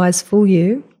and blue eyes fool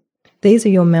you. These are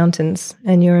your mountains,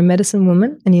 and you're a medicine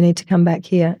woman, and you need to come back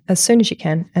here as soon as you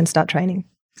can and start training.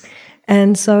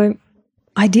 And so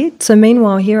I did. So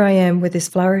meanwhile, here I am with this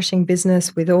flourishing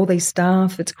business with all these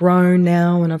staff. It's grown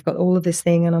now, and I've got all of this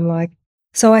thing, and I'm like,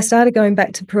 so I started going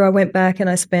back to Peru. I went back and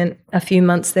I spent a few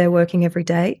months there working every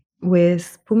day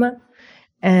with Puma.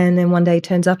 And then one day he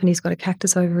turns up and he's got a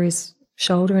cactus over his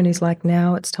shoulder, and he's like,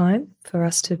 now it's time for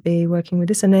us to be working with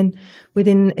this. And then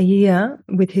within a year,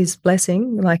 with his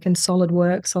blessing, like in solid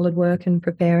work and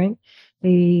preparing,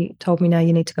 he told me, now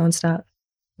you need to go and start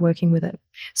working with it.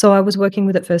 So I was working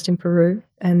with it first in Peru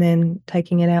and then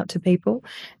taking it out to people.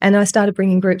 And I started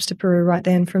bringing groups to Peru right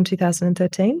then from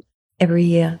 2013 every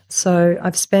year. So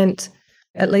I've spent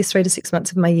at least 3 to 6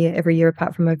 months of my year every year,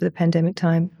 apart from over the pandemic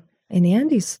time, in the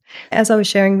Andes. As I was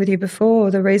sharing with you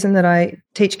before, the reason that I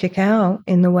teach cacao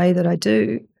in the way that I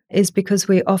do is because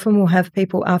we often will have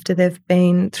people, after they've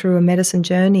been through a medicine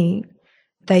journey,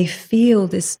 they feel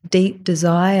this deep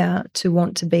desire to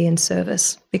want to be in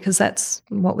service, because that's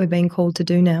what we're being called to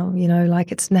do now,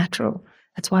 like it's natural.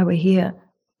 That's why we're here.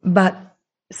 But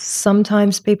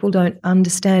sometimes people don't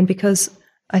understand, because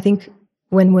I think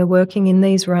when we're working in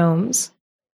these realms,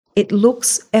 it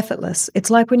looks effortless. It's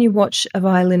like when you watch a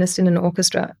violinist in an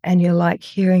orchestra and you're like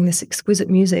hearing this exquisite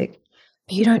music,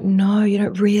 but you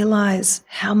don't realize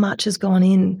how much has gone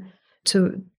in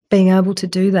to being able to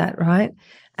do that, right?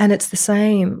 And it's the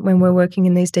same when we're working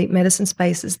in these deep medicine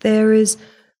spaces. There is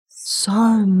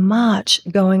so much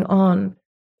going on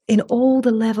in all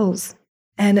the levels.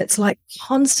 And it's like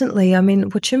constantly,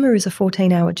 Wachuma is a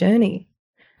 14-hour journey.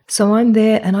 So I'm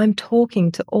there and I'm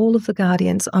talking to all of the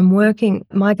guardians. I'm working,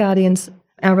 my guardians,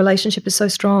 our relationship is so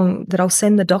strong that I'll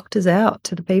send the doctors out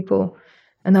to the people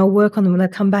and they'll work on them, and they'll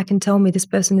come back and tell me this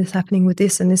person is happening with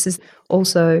this. And this is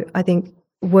also, I think,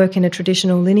 work in a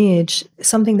traditional lineage,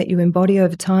 something that you embody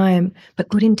over time, but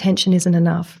good intention isn't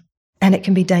enough, and it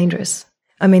can be dangerous.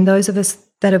 Those of us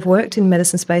that have worked in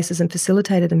medicine spaces and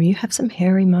facilitated them, you have some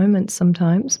hairy moments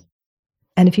sometimes.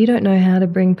 And if you don't know how to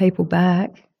bring people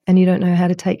back and you don't know how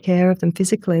to take care of them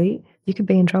physically, you could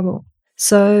be in trouble.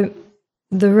 So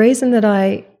the reason that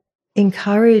I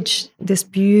encourage this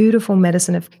beautiful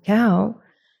medicine of cacao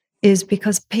is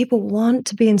because people want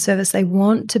to be in service. They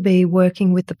want to be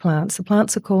working with the plants. The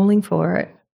plants are calling for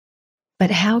it. But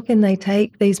how can they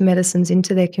take these medicines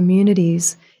into their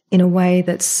communities in a way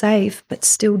that's safe but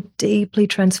still deeply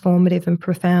transformative and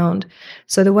profound?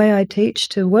 So the way I teach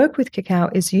to work with cacao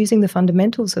is using the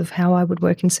fundamentals of how I would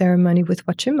work in ceremony with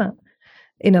Wachuma,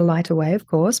 in a lighter way, of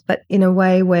course, but in a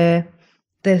way where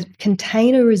the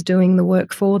container is doing the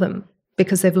work for them,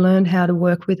 because they've learned how to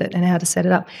work with it and how to set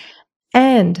it up.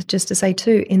 And just to say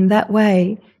too, in that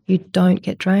way, you don't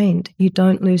get drained. You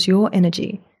don't lose your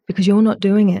energy because you're not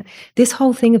doing it. This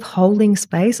whole thing of holding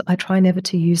space, I try never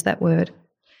to use that word,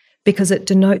 because it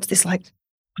denotes this like,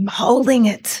 I'm holding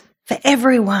it for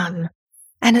everyone.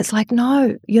 And it's like,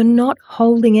 no, you're not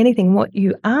holding anything. What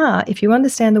you are, if you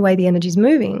understand the way the energy is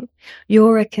moving,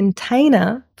 you're a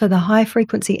container for the high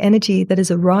frequency energy that is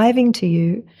arriving to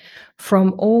you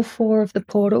from all 4 of the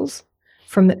portals,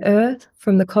 from the earth,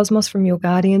 from the cosmos, from your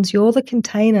guardians. You're the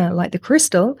container, like the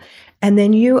crystal, and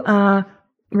then you are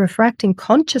refracting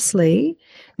consciously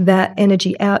that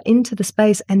energy out into the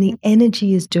space, and the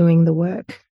energy is doing the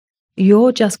work.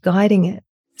 You're just guiding it.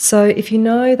 So if you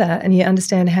know that and you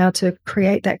understand how to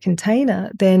create that container,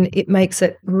 then it makes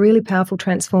it really powerful,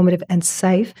 transformative, and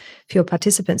safe for your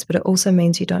participants, but it also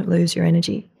means you don't lose your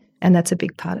energy. And that's a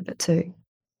big part of it too.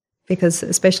 Because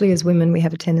especially as women, we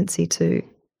have a tendency to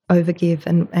overgive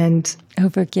and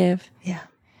overgive. Yeah.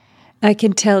 I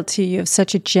can tell too, you have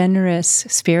such a generous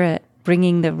spirit,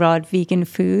 bringing the raw vegan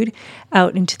food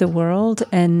out into the world,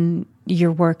 and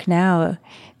your work now.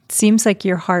 It seems like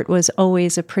your heart was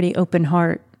always a pretty open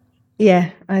heart.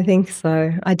 Yeah, I think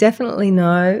so. I definitely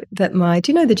know that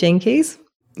do you know the gene keys?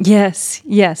 Yes,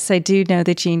 I do know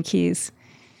the gene keys.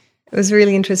 It was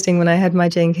really interesting when I had my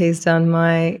gene keys done.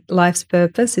 My life's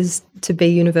purpose is to be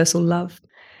universal love.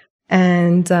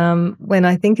 And when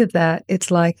I think of that,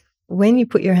 it's like when you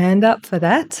put your hand up for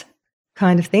that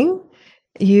kind of thing,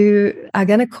 you are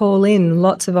going to call in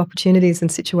lots of opportunities and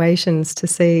situations to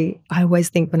see. I always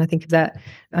think when I think of that,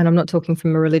 and I'm not talking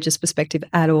from a religious perspective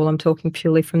at all, I'm talking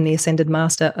purely from the ascended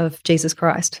master of Jesus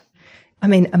Christ. I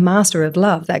mean, a master of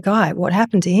love, that guy, what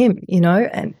happened to him,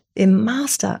 and a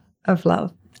master of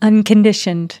love.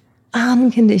 Unconditioned.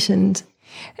 Unconditioned.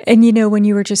 And when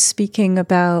you were just speaking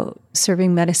about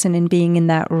serving medicine and being in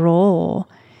that role,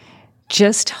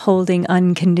 just holding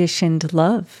unconditioned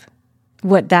love,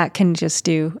 what that can just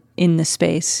do in the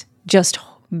space, just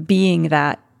being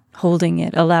that, holding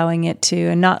it, allowing it to,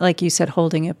 and not like you said,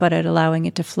 holding it, but allowing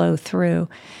it to flow through,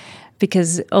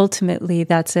 because ultimately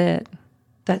that's it.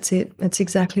 That's it. That's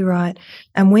exactly right.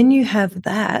 And when you have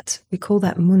that, we call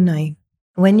that munai.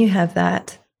 When you have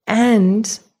that,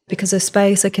 and because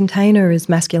a container is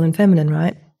masculine, feminine,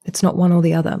 right? It's not one or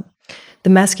the other. The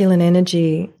masculine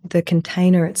energy, the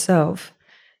container itself,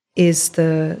 is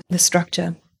the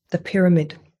structure, the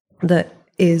pyramid that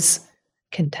is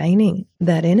containing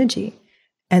that energy.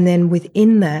 And then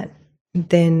within that,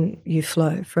 then you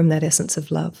flow from that essence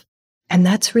of love. And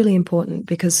that's really important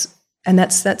because, and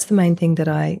that's the main thing that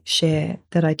I share,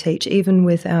 that I teach, even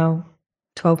with our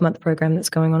 12-month program that's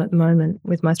going on at the moment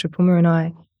with Maestro Puma and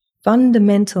I.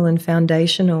 Fundamental and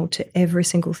foundational to every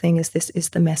single thing is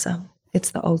the mesa. It's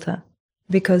the altar.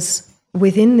 Because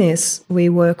within this, we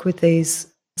work with these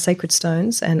sacred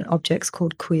stones and objects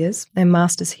called kuyas. They're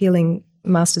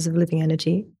masters of living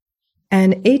energy.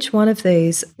 And each one of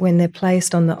these, when they're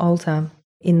placed on the altar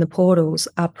in the portals,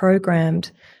 are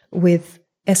programmed with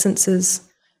essences,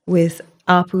 with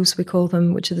apus, we call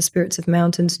them, which are the spirits of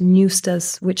mountains,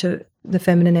 nustas, which are the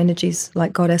feminine energies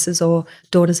like goddesses, or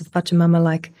daughters of Pachamama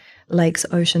like lakes,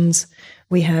 oceans.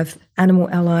 We have animal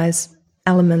allies,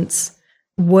 elements,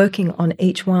 working on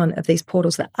each one of these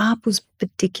portals, the apus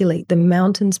particularly, the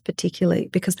mountains particularly,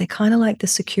 because they're kind of like the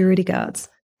security guards.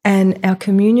 And our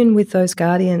communion with those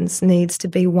guardians needs to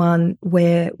be one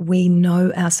where we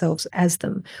know ourselves as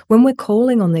them. When we're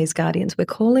calling on these guardians, we're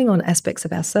calling on aspects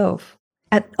of ourselves.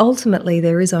 Ultimately,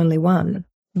 there is only one.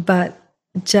 But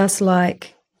just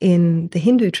like in the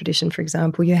Hindu tradition, for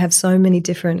example, you have so many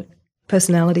different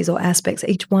personalities or aspects.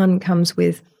 Each one comes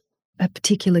with a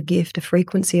particular gift, a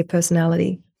frequency of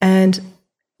personality. And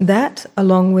that,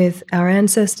 along with our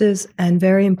ancestors, and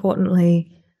very importantly,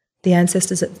 the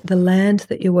ancestors at the land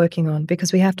that you're working on,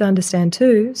 because we have to understand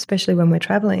too, especially when we're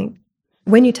traveling,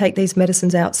 when you take these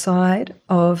medicines outside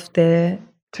of their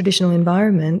traditional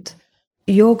environment,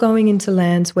 you're going into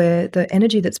lands where the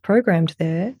energy that's programmed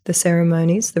there, the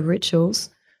ceremonies, the rituals,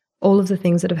 all of the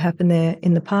things that have happened there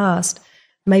in the past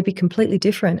may be completely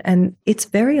different. And it's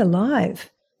very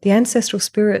alive. The ancestral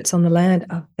spirits on the land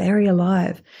are very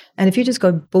alive. And if you just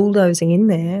go bulldozing in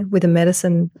there with a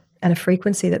medicine and a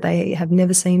frequency that they have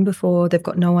never seen before, they've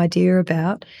got no idea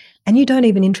about, and you don't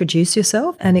even introduce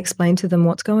yourself and explain to them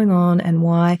what's going on and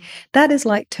why, that is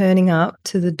like turning up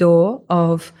to the door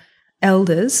of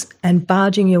elders and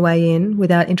barging your way in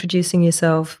without introducing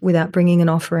yourself, without bringing an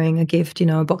offering, a gift,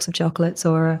 a box of chocolates,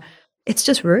 it's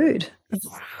just rude.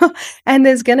 And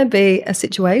there's going to be a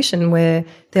situation where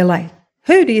they're like,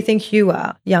 who do you think you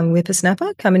are, young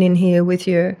whippersnapper, coming in here with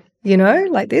your,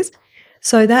 like this?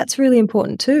 So that's really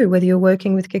important too, whether you're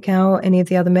working with cacao or any of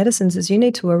the other medicines, is you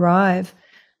need to arrive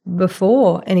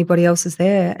before anybody else is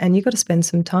there, and you've got to spend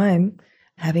some time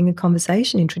having a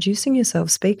conversation, introducing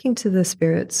yourself, speaking to the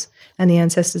spirits and the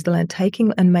ancestors of the land,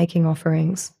 taking and making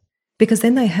offerings, because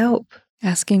then they help.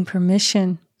 Asking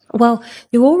permission. Well,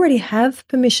 you already have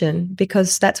permission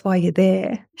because that's why you're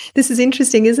there. This is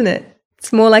interesting, isn't it?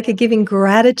 It's more like a giving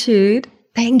gratitude.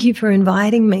 Thank you for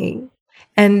inviting me.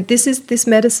 And this is this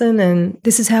medicine, and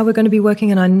this is how we're going to be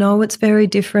working. And I know it's very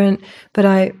different, but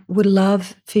I would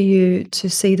love for you to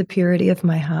see the purity of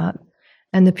my heart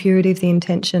and the purity of the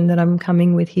intention that I'm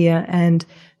coming with here, and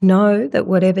know that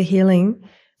whatever healing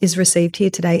is received here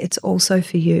today, it's also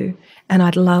for you. And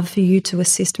I'd love for you to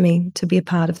assist me to be a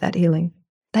part of that healing.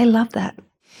 They love that.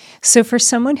 So for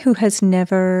someone who has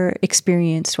never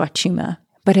experienced Wachuma,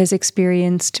 but has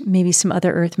experienced maybe some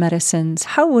other earth medicines,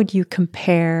 how would you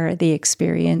compare the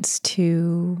experience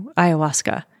to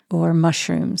ayahuasca or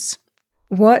mushrooms?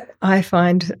 What I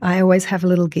find, I always have a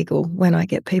little giggle when I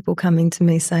get people coming to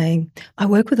me saying, I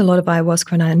work with a lot of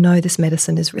ayahuasca and I know this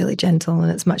medicine is really gentle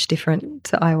and it's much different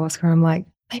to ayahuasca. I'm like,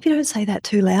 maybe don't say that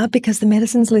too loud because the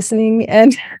medicine's listening.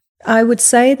 And I would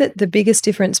say that the biggest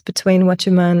difference between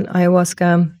Wachuma and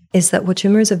ayahuasca is that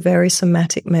Wachuma is a very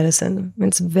somatic medicine.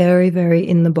 It's very, very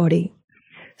in the body.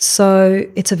 So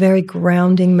it's a very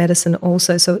grounding medicine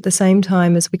also. So at the same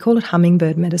time as we call it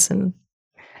hummingbird medicine.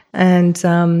 And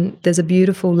there's a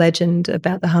beautiful legend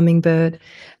about the hummingbird,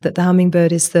 that the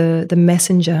hummingbird is the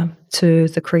messenger to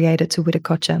the creator, to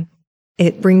Wiracocha.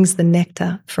 It brings the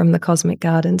nectar from the cosmic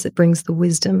gardens. It brings the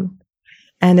wisdom.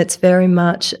 And it's very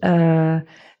much a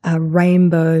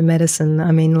rainbow medicine.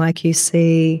 I mean, like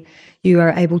you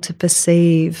are able to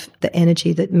perceive the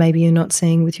energy that maybe you're not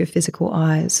seeing with your physical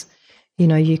eyes. You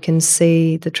know, you can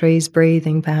see the trees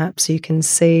breathing, perhaps. You can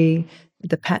see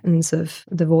the patterns of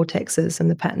the vortexes and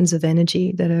the patterns of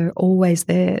energy that are always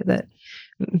there, that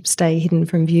stay hidden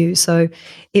from view. So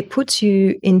it puts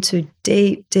you into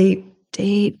deep, deep,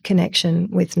 deep connection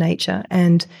with nature.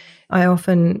 And I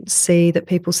often see that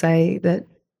people say that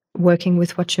working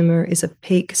with Wachuma is a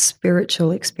peak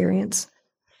spiritual experience.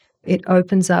 It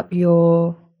opens up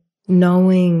your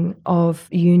knowing of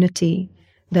unity,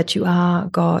 that you are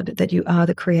God, that you are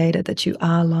the creator, that you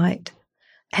are light,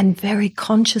 and very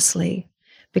consciously.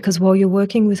 Because while you're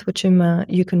working with Wachuma,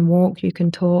 you can walk, you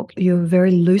can talk, you're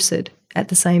very lucid at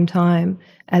the same time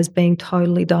as being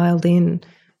totally dialed in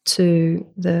to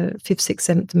the 5th,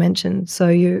 6th, 7th dimension. So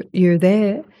you're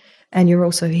there and you're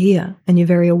also here, and you're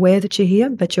very aware that you're here,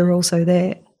 but you're also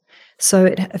there.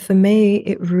 So for me,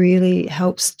 it really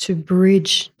helps to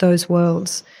bridge those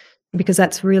worlds, because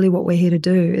that's really what we're here to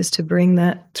do, is to bring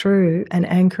that through and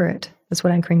anchor it. That's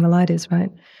what anchoring the light is,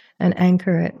 right? And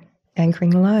anchor it, anchoring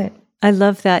the light. I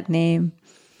love that name.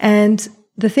 And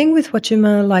the thing with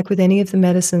Wachuma, like with any of the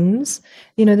medicines,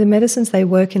 you know, the medicines, they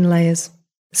work in layers.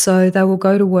 So they will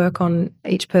go to work on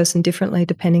each person differently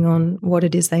depending on what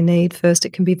it is they need. First,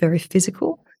 it can be very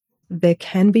physical. There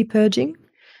can be purging,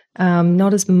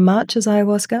 not as much as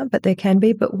ayahuasca, but there can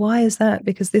be. But why is that?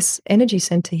 Because this energy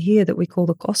center here that we call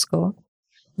the Cosco,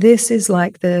 this is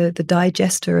like the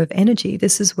digester of energy.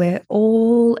 This is where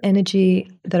all energy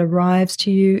that arrives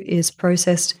to you is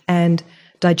processed and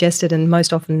digested, and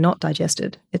most often not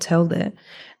digested. It's held there.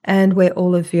 And where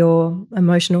all of your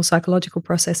emotional, psychological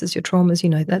processes, your traumas, you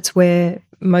know, that's where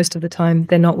most of the time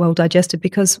they're not well digested,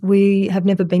 because we have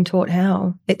never been taught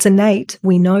how. It's innate,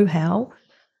 we know how,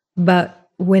 but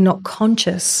we're not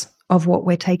conscious of what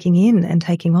we're taking in and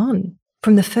taking on.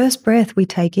 From the first breath we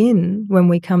take in when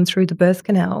we come through the birth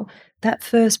canal, that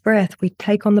first breath, we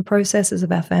take on the processes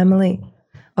of our family,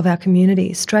 of our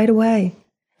community straight away.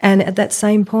 And at that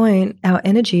same point, our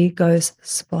energy goes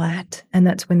splat. And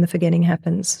that's when the forgetting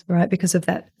happens, right? Because of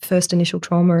that first initial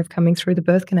trauma of coming through the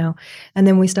birth canal. And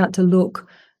then we start to look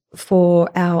for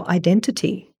our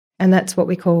identity. And that's what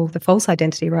we call the false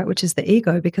identity, right? Which is the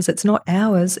ego, because it's not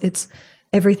ours. It's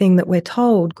everything that we're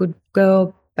told. Good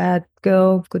girl, bad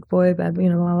girl, good boy, bad, you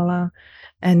know, la, la, la.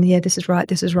 And yeah, this is right,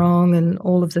 this is wrong, and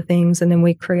all of the things. And then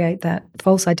we create that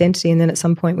false identity. And then at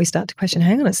some point we start to question,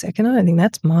 hang on a second, I don't think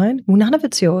that's mine. Well, none of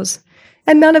it's yours.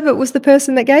 And none of it was the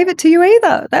person that gave it to you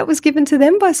either. That was given to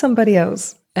them by somebody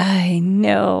else. I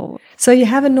know. So you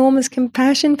have enormous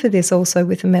compassion for this also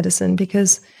with the medicine,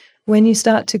 because when you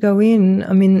start to go in,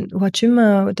 I mean,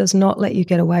 Wachuma does not let you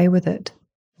get away with it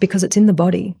because it's in the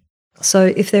body.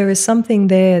 So if there is something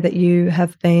there that you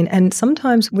have been, and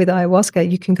sometimes with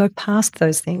ayahuasca, you can go past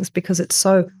those things because it's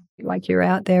so, like you're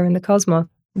out there in the cosmos,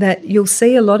 that you'll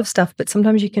see a lot of stuff, but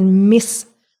sometimes you can miss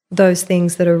those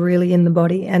things that are really in the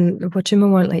body. And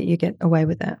Wachuma won't let you get away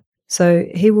with that. So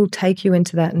he will take you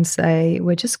into that and say,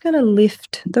 we're just going to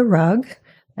lift the rug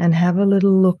and have a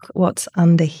little look what's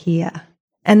under here.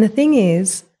 And the thing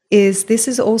is this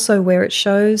is also where it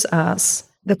shows us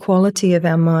the quality of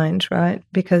our mind, right?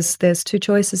 Because there's two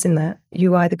choices in that.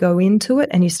 You either go into it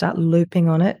and you start looping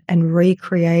on it and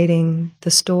recreating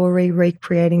the story,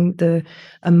 recreating the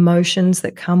emotions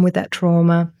that come with that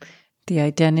trauma. The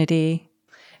identity.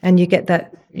 And you get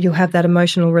that, you'll have that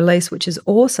emotional release, which is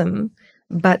awesome,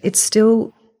 but it's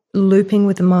still looping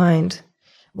with the mind.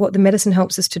 What the medicine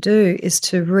helps us to do is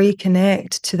to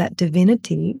reconnect to that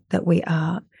divinity that we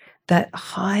are, that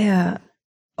higher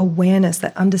awareness,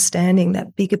 that understanding,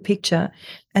 that bigger picture.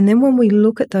 And then when we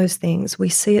look at those things, we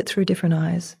see it through different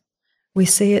eyes. We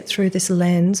see it through this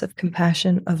lens of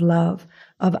compassion, of love,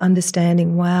 of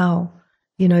understanding, wow,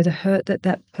 you know, the hurt that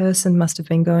that person must have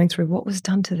been going through, what was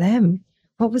done to them,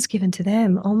 what was given to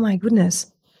them, oh my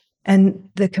goodness. And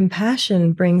the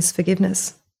compassion brings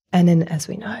forgiveness. And then, as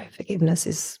we know, forgiveness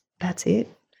is, that's it.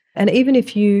 And even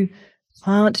if you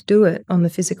can't do it on the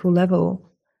physical level,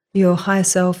 your higher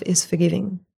self is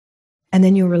forgiving. And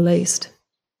then you're released.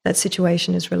 That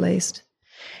situation is released.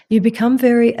 You become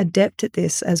very adept at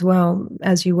this as well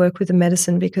as you work with the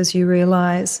medicine, because you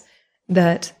realize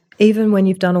that Even when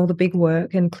you've done all the big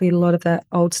work and cleared a lot of that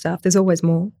old stuff, there's always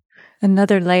more.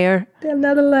 Another layer.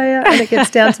 Another layer, and it gets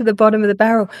down to the bottom of the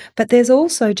barrel. But there's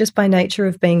also, just by nature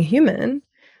of being human,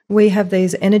 we have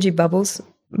these energy bubbles,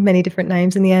 many different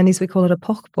names. In the Andes, we call it a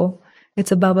pokpo.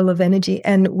 It's a bubble of energy.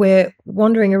 And we're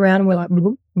wandering around and we're like,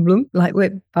 bloom, bloom, like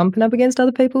we're bumping up against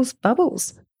other people's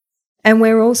bubbles. And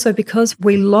we're also, because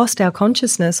we lost our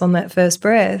consciousness on that first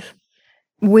breath,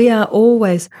 we are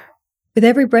always, with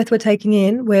every breath we're taking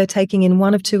in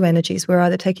one of two energies. We're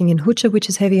either taking in hucha, which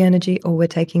is heavy energy, or we're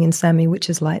taking in sami, which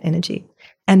is light energy.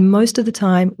 And most of the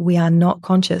time, we are not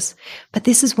conscious. But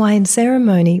this is why in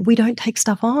ceremony, we don't take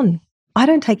stuff on. I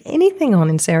don't take anything on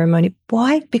in ceremony.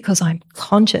 Why? Because I'm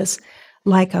conscious,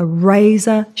 like a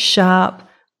razor sharp,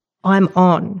 I'm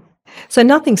on. So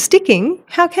nothing's sticking.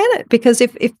 How can it? Because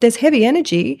if there's heavy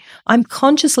energy, I'm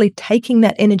consciously taking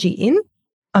that energy in,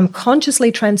 I'm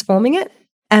consciously transforming it,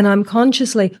 and I'm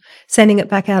consciously sending it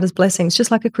back out as blessings,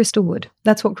 just like a crystal would.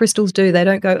 That's what crystals do. They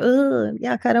don't go, oh,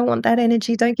 yuck, I don't want that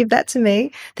energy. Don't give that to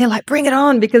me. They're like, bring it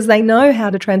on, because they know how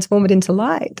to transform it into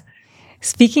light.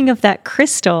 Speaking of that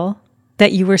crystal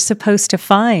that you were supposed to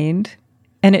find,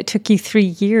 and it took you 3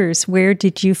 years, where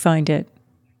did you find it?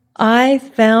 I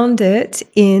found it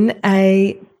in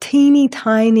a teeny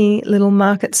tiny little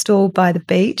market stall by the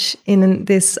beach in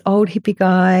this old hippie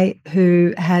guy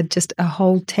who had just a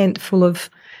whole tent full of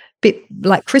bit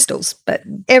like crystals, but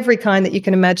every kind that you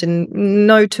can imagine,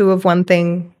 no two of one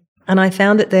thing. And I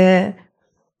found it there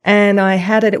and I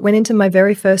had it. It went into my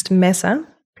very first mesa.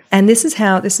 And this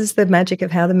is the magic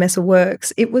of how the mesa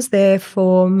works. It was there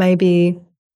for maybe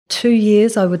 2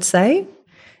 years, I would say.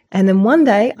 And then one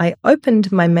day I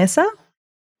opened my mesa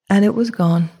and it was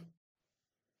gone.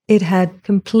 It had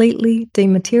completely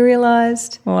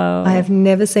dematerialized. Wow. I have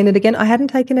never seen it again. I hadn't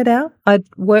taken it out. I'd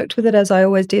worked with it as I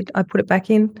always did. I put it back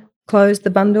in, closed the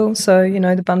bundle. So,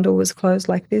 the bundle was closed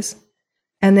like this.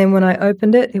 And then when I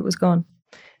opened it, it was gone.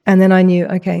 And then I knew,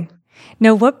 okay.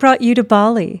 Now, what brought you to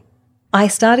Bali? I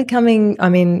started coming,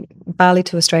 Bali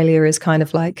to Australia is kind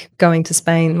of like going to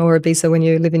Spain or Ibiza when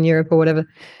you live in Europe or whatever.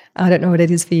 I don't know what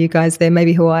it is for you guys there,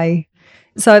 maybe Hawaii.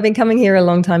 So I've been coming here a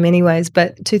long time anyways,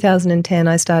 but 2010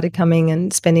 I started coming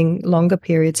and spending longer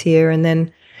periods here, and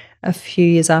then a few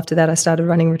years after that I started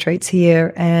running retreats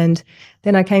here, and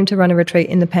then I came to run a retreat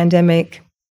in the pandemic.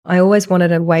 I always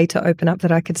wanted a way to open up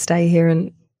that I could stay here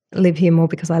and live here more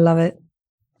because I love it.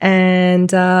 And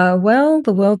the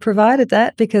world provided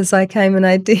that, because I came and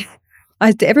I did.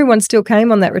 Everyone still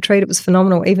came on that retreat. It was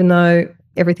phenomenal, even though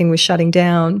everything was shutting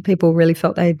down. People really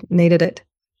felt they needed it.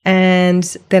 And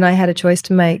then I had a choice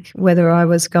to make whether I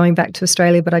was going back to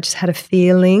Australia, but I just had a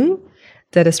feeling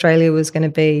that Australia was going to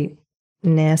be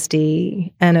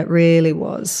nasty, and it really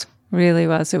was. Really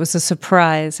was. It was a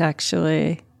surprise,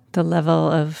 actually, the level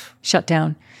of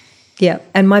shutdown. Yeah,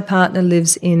 and my partner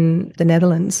lives in the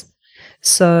Netherlands.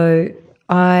 So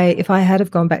if I had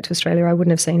have gone back to Australia, I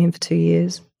wouldn't have seen him for 2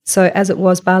 years. So as it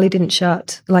was, Bali didn't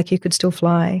shut, like you could still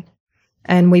fly.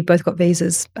 And we both got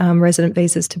visas, resident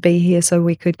visas to be here, so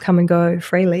we could come and go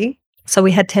freely. So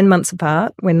we had 10 months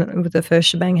apart when the first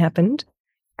shebang happened.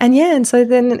 And so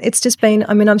then it's just been,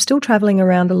 I'm still traveling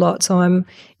around a lot. So I'm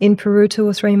in Peru 2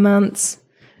 or 3 months,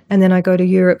 and then I go to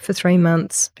Europe for 3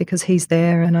 months because he's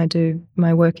there and I do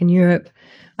my work in Europe.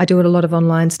 I do a lot of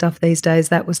online stuff these days.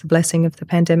 That was the blessing of the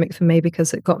pandemic for me,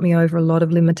 because it got me over a lot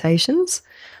of limitations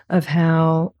of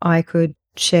how I could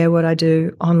share what I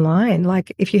do online.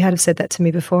 Like, if you had have said that to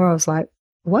me before, I was like,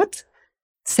 what?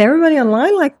 Ceremony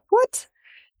online? Like, what?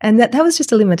 And that was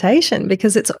just a limitation,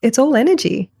 because it's all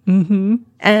energy. Mm-hmm.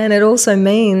 And it also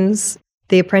means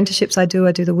the apprenticeships I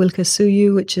do the Wilka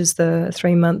Suyu, which is the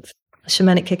 3-month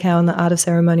shamanic cacao in the art of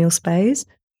ceremonial space.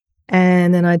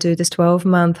 And then I do this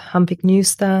 12-month Hampik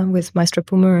Nusta with Maestra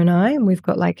Puma and I, and we've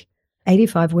got like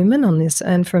 85 women on this,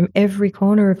 and from every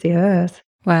corner of the earth.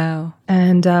 Wow.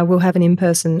 And we'll have an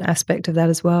in-person aspect of that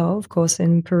as well, of course,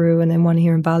 in Peru, and then one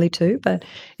here in Bali too. But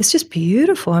it's just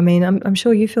beautiful. I'm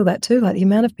sure you feel that too. Like, the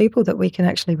amount of people that we can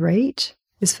actually reach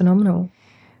is phenomenal.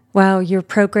 Wow, your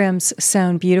programs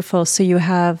sound beautiful. So you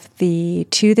have the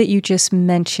 2 that you just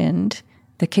mentioned,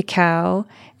 the cacao,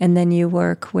 and then you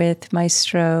work with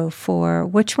Maestro for,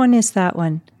 which one is that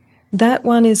one? That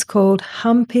one is called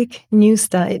Hampik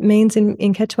Nusta. It means, in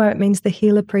Quechua, it means the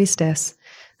healer priestess.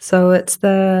 So it's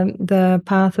the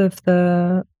path of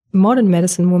the modern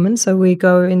medicine woman. So we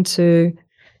go into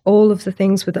all of the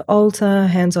things with the altar,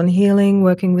 hands-on healing,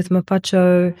 working with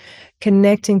mapacho,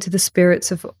 connecting to the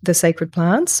spirits of the sacred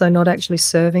plants. So not actually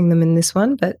serving them in this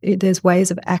one, but there's ways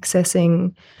of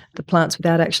accessing the plants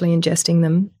without actually ingesting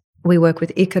them. We work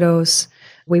with Icaros.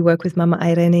 We work with Mama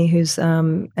Irene, who's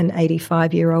an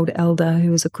 85-year-old elder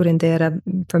who was a curandera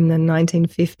from the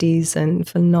 1950s and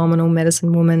phenomenal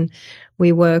medicine woman.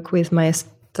 We work with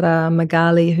Maestra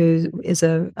Magali, who is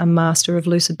a master of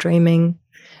lucid dreaming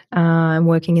and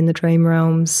working in the dream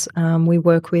realms. We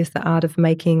work with the art of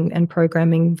making and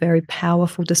programming very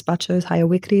powerful despachos,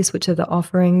 hayawikris, which are the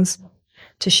offerings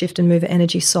to shift and move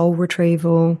energy, soul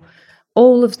retrieval,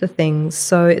 all of the things.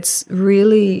 So it's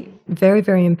really very,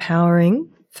 very empowering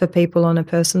for people on a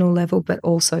personal level, but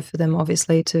also for them,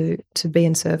 obviously, to be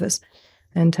in service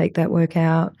and take that work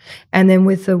out. And then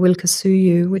with the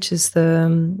Wilkasuyu, which is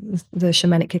the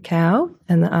shamanic cacao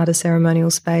and the art of ceremonial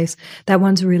space, that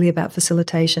one's really about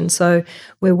facilitation. So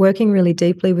we're working really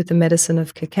deeply with the medicine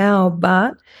of cacao,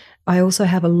 but I also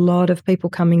have a lot of people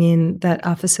coming in that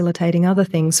are facilitating other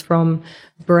things, from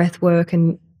breath work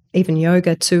and even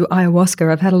yoga to ayahuasca.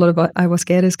 I've had a lot of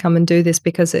ayahuasqueros come and do this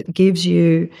because it gives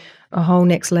you a whole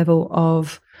next level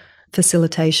of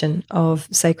facilitation of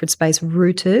sacred space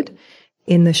rooted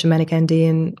in the shamanic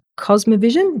Andean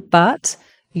cosmovision, but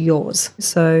yours.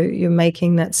 So you're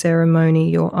making that ceremony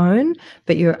your own,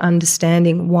 but you're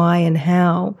understanding why and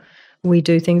how we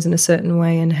do things in a certain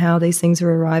way and how these things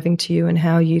are arriving to you and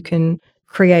how you can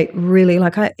create really,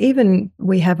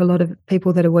 we have a lot of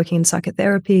people that are working in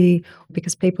psychotherapy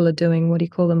because people are doing, what do you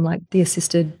call them, like the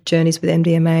assisted journeys with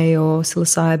MDMA or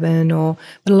psilocybin,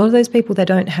 but a lot of those people, they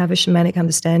don't have a shamanic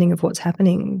understanding of what's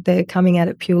happening. They're coming at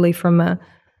it purely from a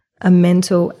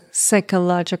mental,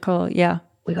 psychological, yeah.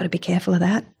 We got to be careful of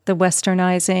that. The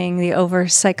westernizing, the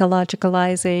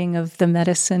over-psychologicalizing of the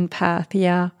medicine path,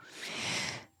 yeah.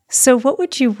 So what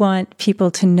would you want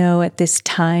people to know at this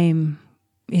time?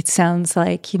 It sounds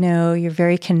like, you're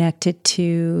very connected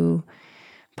to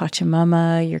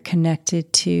Pachamama, you're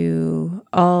connected to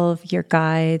all of your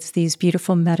guides, these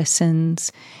beautiful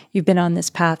medicines. You've been on this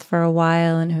path for a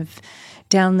while and have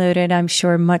downloaded, I'm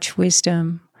sure, much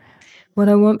wisdom. What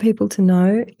I want people to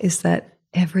know is that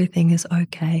everything is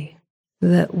okay,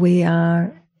 that we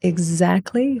are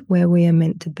exactly where we are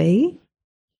meant to be,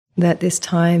 that this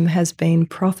time has been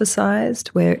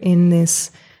prophesized. We're in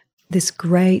this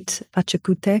great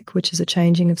Pachakutek, which is a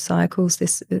changing of cycles.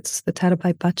 It's the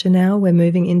Tarapai Pacha now. We're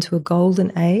moving into a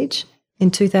golden age. In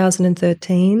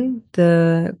 2013,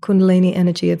 the Kundalini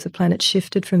energy of the planet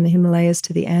shifted from the Himalayas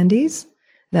to the Andes.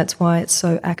 That's why it's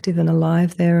so active and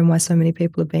alive there and why so many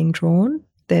people are being drawn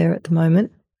there at the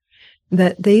moment.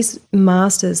 That these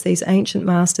masters, these ancient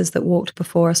masters that walked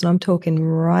before us, and I'm talking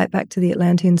right back to the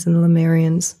Atlanteans and the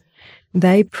Lemurians,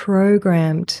 they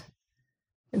programmed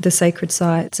the sacred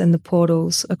sites and the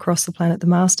portals across the planet, the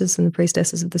masters and the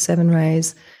priestesses of the seven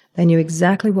rays. They knew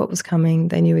exactly what was coming.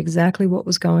 They knew exactly what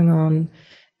was going on.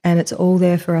 And it's all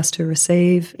there for us to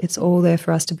receive. It's all there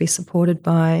for us to be supported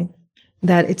by.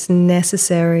 That it's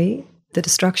necessary. The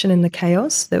destruction and the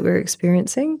chaos that we're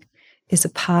experiencing is a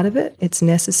part of it. It's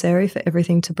necessary for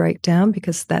everything to break down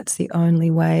because that's the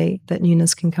only way that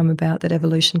newness can come about, that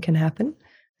evolution can happen.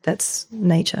 That's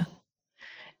nature.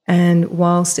 And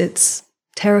whilst it's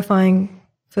terrifying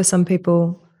for some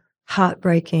people,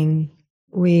 heartbreaking,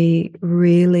 we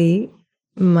really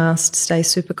must stay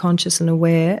super conscious and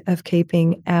aware of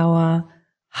keeping our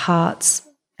hearts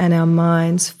and our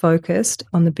minds focused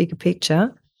on the bigger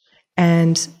picture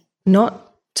and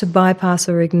not to bypass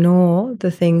or ignore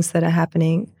the things that are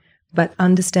happening, but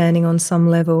understanding on some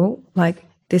level, like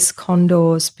this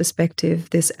condor's perspective,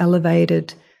 this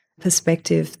elevated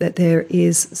perspective, that there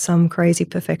is some crazy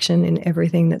perfection in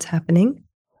everything that's happening.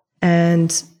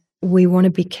 And we want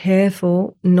to be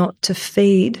careful not to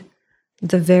feed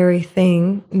the very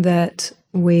thing that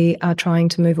we are trying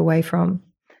to move away from.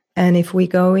 And if we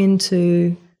go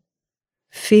into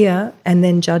fear and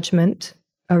then judgment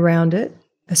around it,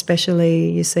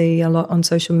 especially you see a lot on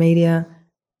social media,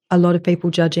 a lot of people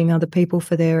judging other people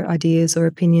for their ideas or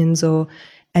opinions,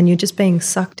 and you're just being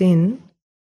sucked in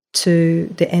to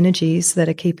the energies that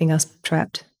are keeping us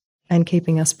trapped and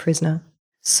keeping us prisoner.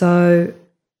 So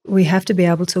we have to be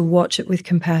able to watch it with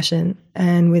compassion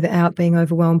and without being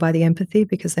overwhelmed by the empathy,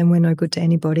 because then we're no good to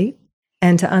anybody.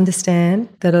 And to understand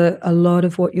that a lot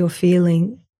of what you're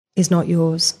feeling is not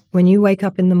yours. When you wake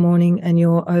up in the morning and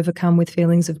you're overcome with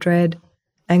feelings of dread,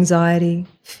 anxiety,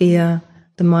 fear,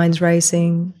 the mind's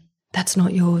racing, that's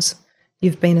not yours.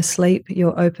 You've been asleep,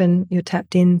 you're open, you're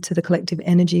tapped into the collective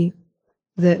energy.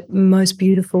 The most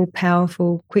beautiful,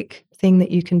 powerful, quick thing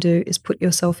that you can do is put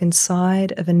yourself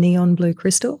inside of a neon blue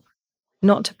crystal,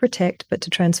 not to protect, but to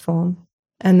transform.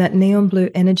 And that neon blue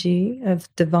energy of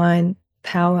divine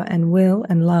power and will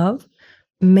and love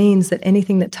means that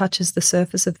anything that touches the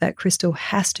surface of that crystal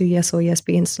has to, yes or yes,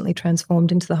 be instantly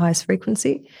transformed into the highest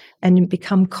frequency, and you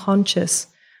become conscious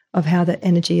of how that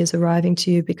energy is arriving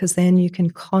to you, because then you can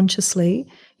consciously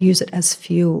use it as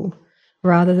fuel.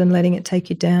 Rather than letting it take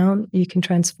you down, you can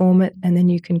transform it, and then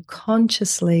you can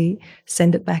consciously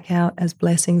send it back out as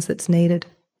blessings that's needed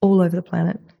all over the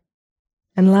planet.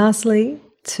 And lastly,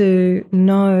 to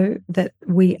know that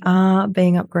we are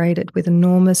being upgraded with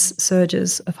enormous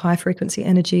surges of high frequency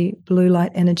energy, blue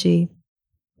light energy,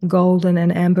 golden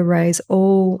and amber rays,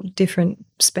 all different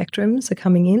spectrums are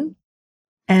coming in.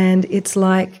 And it's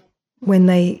like when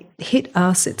they hit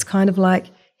us, it's kind of like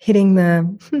hitting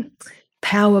the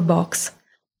power box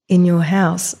in your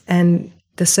house and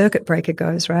the circuit breaker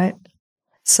goes, right?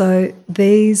 So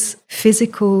these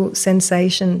physical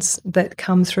sensations that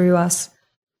come through us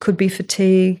could be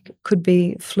fatigue, could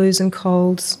be flus and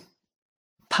colds.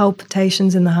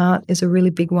 Palpitations in the heart is a really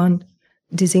big one.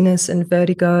 Dizziness and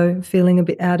vertigo, feeling a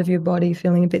bit out of your body,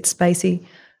 feeling a bit spacey,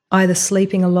 either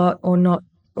sleeping a lot or not,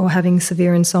 or having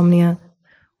severe insomnia.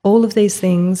 All of these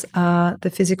things are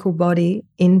the physical body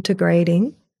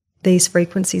integrating these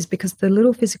frequencies, because the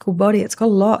little physical body, it's got a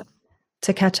lot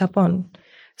to catch up on.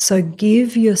 So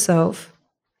give yourself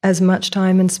as much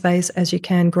time and space as you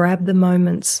can. Grab the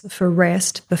moments for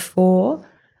rest before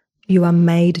you are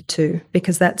made to,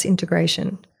 because that's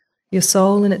integration. Your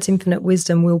soul in its infinite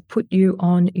wisdom will put you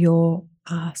on your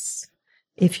ass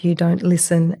if you don't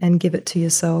listen and give it to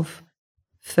yourself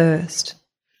first.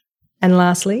 And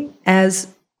lastly, as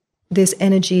this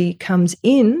energy comes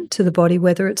in to the body,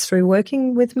 whether it's through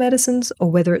working with medicines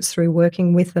or whether it's through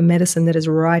working with the medicine that is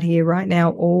right here, right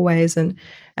now, always. And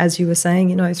as you were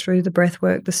saying, through the breath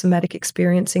work, the somatic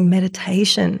experiencing,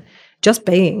 meditation, just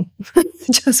being,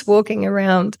 just walking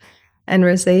around and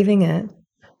receiving it.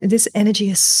 This energy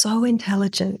is so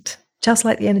intelligent, just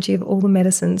like the energy of all the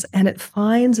medicines, and it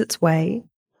finds its way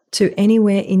to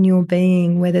anywhere in your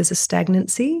being where there's a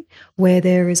stagnancy, where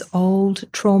there is old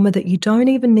trauma that you don't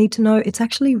even need to know. It's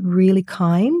actually really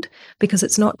kind, because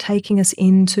it's not taking us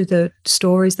into the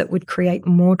stories that would create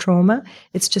more trauma.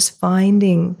 It's just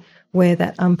finding where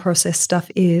that unprocessed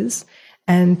stuff is.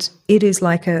 And it is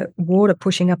like a water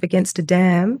pushing up against a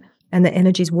dam, and the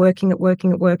energy's working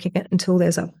it until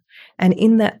there's a... And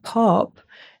in that pop,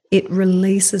 it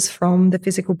releases from the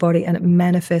physical body and it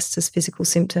manifests as physical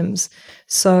symptoms.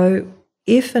 So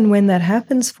if and when that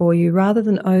happens for you, rather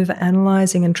than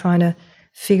over-analyzing and trying to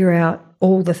figure out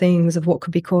all the things of what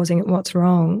could be causing it, what's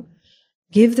wrong,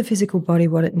 give the physical body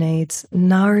what it needs,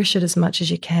 nourish it as much as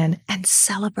you can, and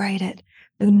celebrate it.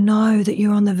 And know that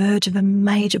you're on the verge of a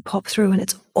major pop through, and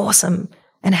it's awesome.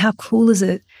 And how cool is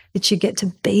it that you get to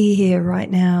be here right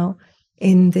now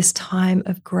in this time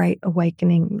of great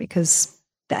awakening, because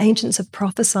the ancients have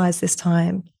prophesied this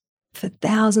time for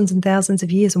thousands and thousands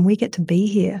of years, and we get to be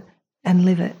here and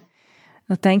live it.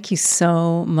 Well, thank you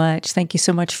so much. Thank you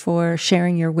so much for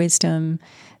sharing your wisdom,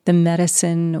 the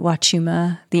medicine,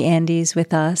 Wachuma, the Andes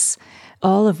with us,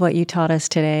 all of what you taught us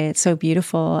today. It's so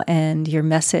beautiful, and your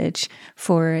message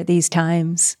for these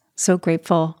times. So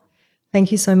grateful. Thank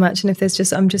you so much. And if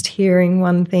there's I'm just hearing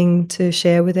one thing to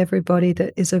share with everybody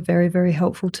that is a very, very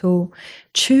helpful tool.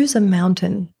 Choose a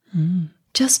mountain.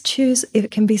 Just choose, if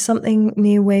it can be something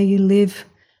near where you live.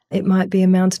 It might be a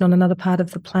mountain on another part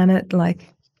of the planet,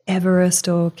 like Everest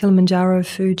or Kilimanjaro,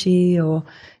 Fuji or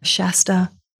Shasta.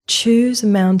 Choose a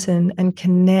mountain and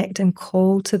connect and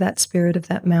call to that spirit of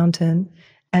that mountain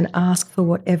and ask for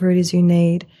whatever it is you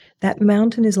need. That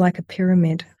mountain is like a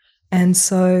pyramid. And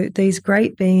so these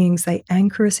great beings, they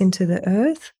anchor us into the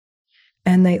earth,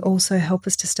 and they also help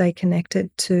us to stay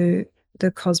connected to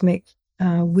the cosmic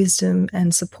wisdom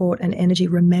and support and energy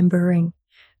remembering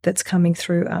that's coming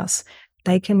through us.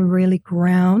 They can really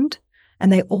ground, and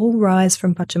they all rise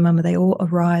from Pachamama. They all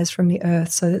arise from the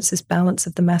earth. So it's this balance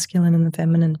of the masculine and the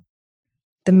feminine.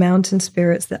 The mountain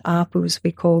spirits, the apus,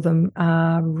 we call them,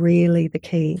 are really the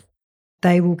key.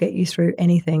 They will get you through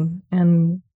anything.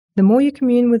 And the more you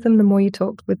commune with them, the more you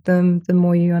talk with them, the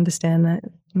more you understand that.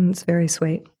 And it's very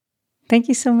sweet. Thank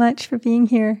you so much for being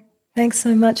here. Thanks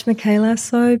so much, Michaela.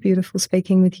 So beautiful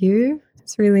speaking with you.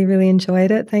 It's really, really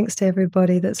enjoyed it. Thanks to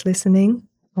everybody that's listening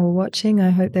or watching. I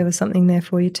hope there was something there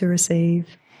for you to receive.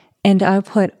 And I'll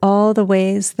put all the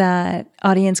ways that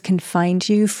audience can find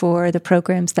you for the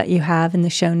programs that you have in the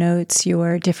show notes,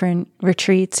 your different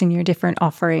retreats and your different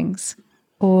offerings.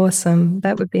 Awesome.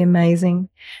 That would be amazing.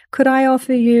 Could I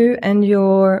offer you and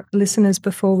your listeners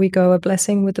before we go a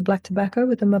blessing with the black tobacco,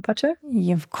 with the mapacho?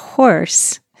 Of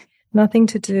course. Nothing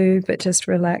to do but just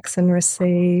relax and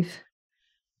receive.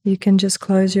 You can just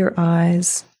close your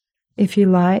eyes If you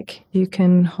like, you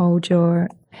can hold your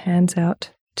hands out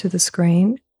to the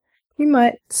screen. You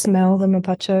might smell the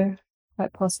mapacho,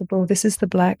 quite possible. This is the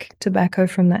black tobacco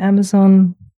from the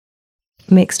Amazon,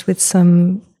 mixed with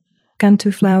some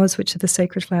gantu flowers, which are the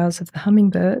sacred flowers of the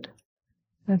hummingbird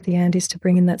of the Andes, to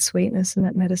bring in that sweetness and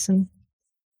that medicine.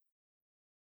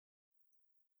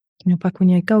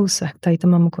 Pakunya kausa taita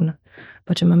mamakuna.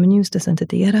 Pachamama news to Santa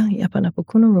Tierra,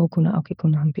 Yapanapukuna, Rokuna,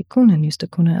 Akikuna, Hampikuna, news to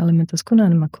Kuna, Elementus Kuna,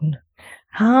 and Makuna.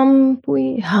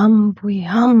 Hampui, hampui,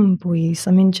 hampui,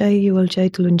 Saminjay, you will jay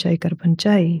tulunjay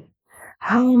karpanjay.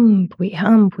 Hampui,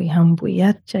 hampui, hampui,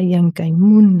 Yacha yankai,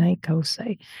 Munai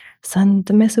kausai.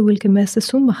 Santa Mesa wilke mesa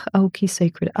sumach auki,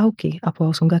 sacred auki,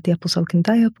 Apo sungati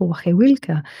aposalkindaya, Apo wache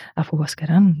wilka, Apo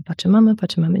waskaran, Pachamama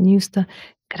newsta.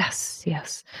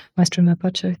 Gracias. Maestra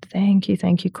Mapacho, thank you.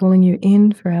 Calling you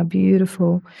in for our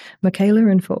beautiful Michaela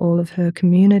and for all of her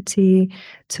community,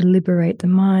 to liberate the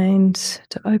mind,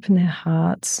 to open their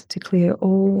hearts, to clear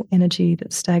all energy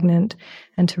that's stagnant,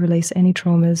 and to release any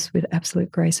traumas with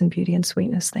absolute grace and beauty and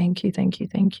sweetness. Thank you.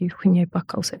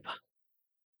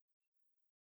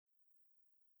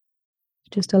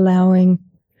 Just allowing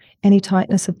any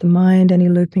tightness of the mind, any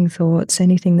looping thoughts,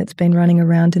 anything that's been running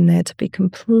around in there to be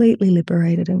completely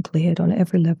liberated and cleared on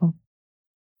every level.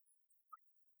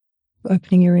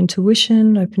 Opening your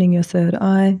intuition, opening your third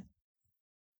eye,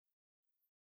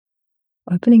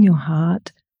 opening your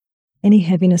heart, any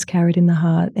heaviness carried in the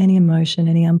heart, any emotion,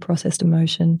 any unprocessed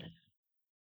emotion.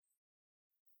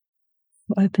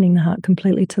 Opening the heart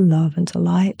completely to love and to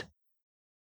light.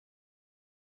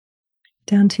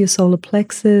 Down to your solar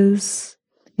plexus,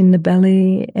 in the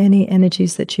belly, any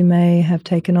energies that you may have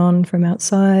taken on from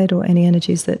outside, or any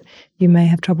energies that you may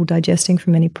have trouble digesting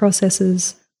from any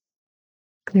processes,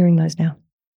 clearing those now.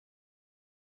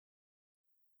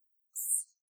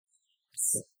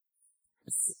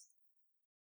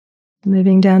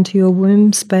 Moving down to your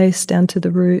womb space, down to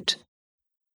the root.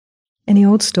 Any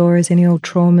old stories, any old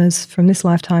traumas from this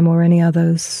lifetime or any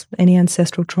others, any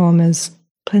ancestral traumas,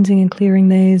 cleansing and clearing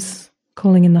these,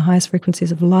 calling in the highest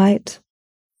frequencies of light,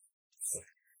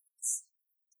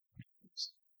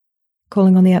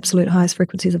 calling on the absolute highest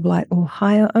frequencies of light or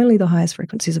higher, only the highest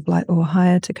frequencies of light or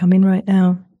higher to come in right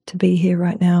now, to be here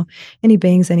right now. Any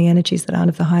beings, any energies that aren't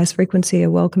of the highest frequency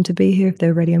are welcome to be here if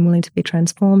they're ready and willing to be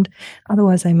transformed.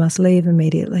 Otherwise, they must leave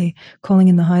immediately. Calling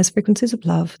in the highest frequencies of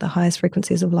love, the highest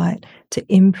frequencies of light, to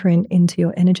imprint into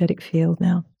your energetic field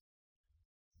now.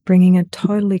 Bringing a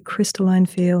totally crystalline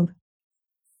field.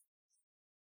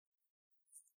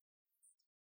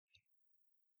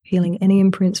 Healing any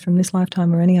imprints from this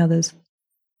lifetime or any others.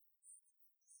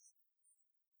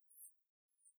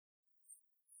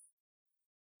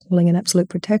 Calling in absolute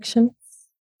protection.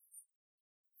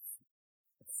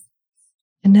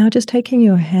 And now just taking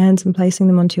your hands and placing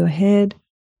them onto your head.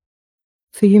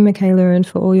 For you, Michaela, and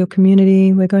for all your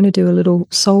community, we're going to do a little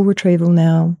soul retrieval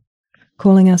now.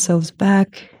 Calling ourselves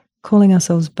back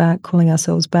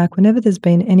whenever there's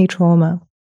been any trauma,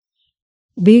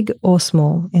 big or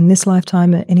small, in this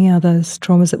lifetime or any others,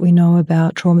 traumas that we know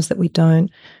about, traumas that we don't.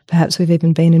 Perhaps we've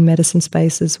even been in medicine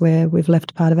spaces where we've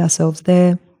left part of ourselves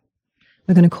there.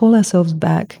 We're going to call ourselves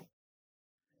back,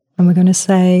 and we're going to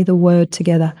say the word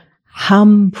together,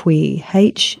 Humpwe,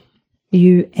 Humpwe,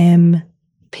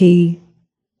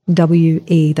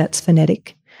 that's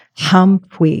phonetic,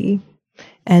 Humpwe,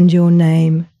 and your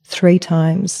name 3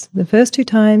 times. The first 2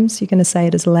 times, you're going to say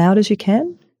it as loud as you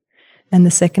can, and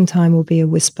the second time will be a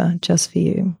whisper just for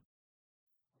you.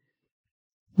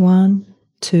 1,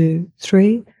 2,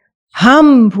 3.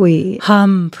 Humpwe.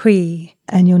 Humpwe.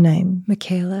 And your name?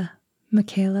 Michaela.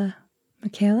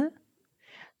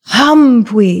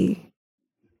 Humpwe.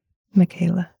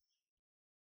 Michaela.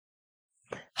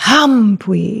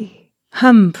 Humpwe.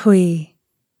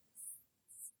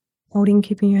 Holding,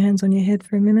 keeping your hands on your head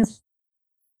for a minute.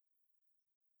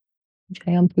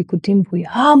 Humpwe kutimpwe.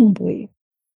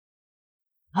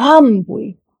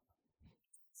 Humpwe.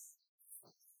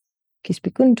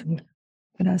 Kispikuntum.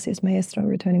 Gracias, Maestro.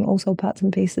 Returning all soul parts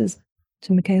and pieces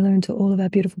to Michaela and to all of our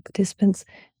beautiful participants.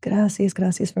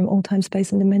 Gracias from all time,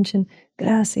 space, and dimension.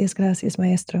 Gracias,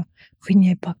 Maestro.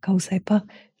 Huiñepa, kausepa,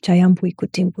 chayampui,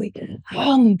 kutimpui.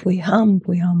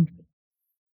 Humpwe.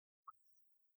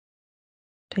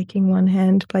 Taking one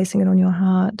hand, placing it on your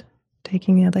heart.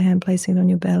 Taking the other hand, placing it on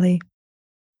your belly.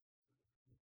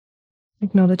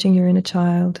 Acknowledging your inner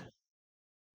child.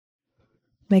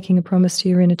 Making a promise to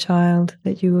your inner child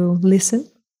that you will listen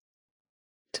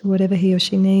to whatever he or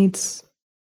she needs.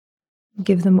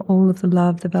 Give them all of the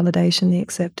love, the validation, the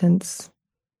acceptance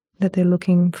that they're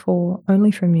looking for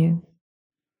only from you.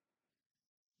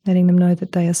 Letting them know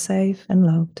that they are safe and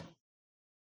loved.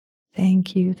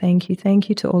 Thank you, thank you, thank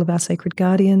you to all of our sacred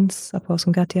guardians, all of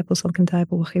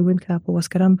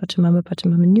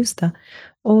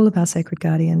our sacred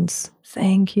guardians.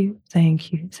 Thank you,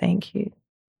 thank you, thank you.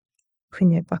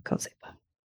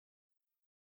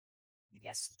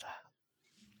 Yes.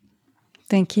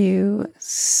 Thank you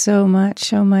so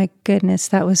much. Oh my goodness,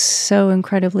 that was so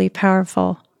incredibly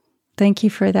powerful. Thank you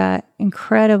for that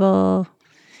incredible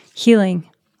healing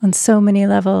on so many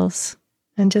levels.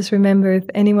 And just remember, if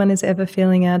anyone is ever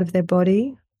feeling out of their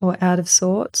body or out of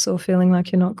sorts or feeling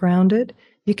like you're not grounded,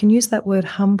 you can use that word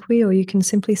hampui, or you can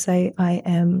simply say, I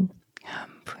am.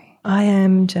 Hampui. I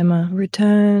am Jemma.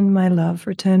 Return my love.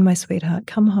 Return my sweetheart.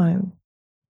 Come home.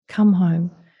 Come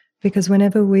home. Because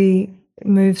whenever we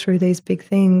move through these big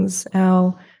things,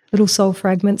 our little soul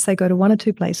fragments, they go to one or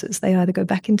two places. They either go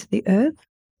back into the earth,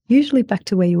 usually back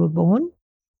to where you were born,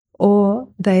 or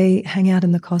they hang out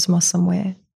in the cosmos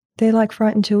somewhere. They're like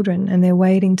frightened children, and they're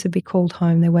waiting to be called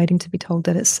home. They're waiting to be told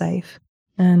that it's safe.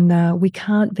 And we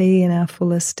can't be in our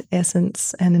fullest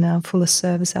essence and in our fullest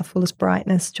service, our fullest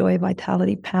brightness, joy,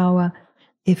 vitality, power,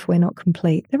 if we're not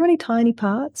complete. They're only tiny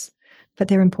parts, but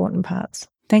they're important parts.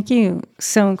 Thank you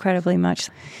so incredibly much.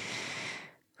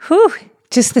 Whew,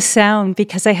 just the sound,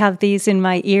 because I have these in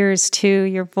my ears too.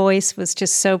 Your voice was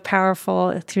just so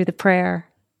powerful through the prayer.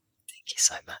 Thank you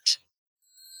so much.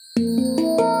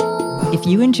 If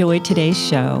you enjoyed today's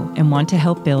show and want to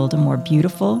help build a more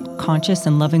beautiful, conscious,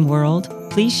 and loving world,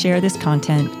 please share this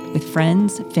content with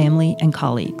friends, family, and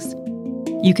colleagues.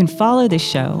 You can follow this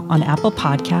show on Apple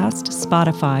Podcast,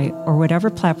 Spotify, or whatever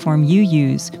platform you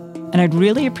use, and I'd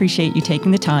really appreciate you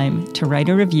taking the time to write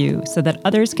a review so that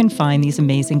others can find these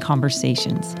amazing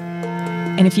conversations.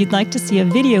 And if you'd like to see a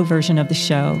video version of the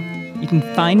show, you can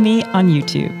find me on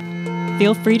YouTube.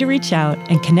 Feel free to reach out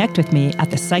and connect with me at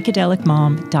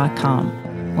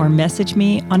thepsychedelicmom.com or message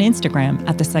me on Instagram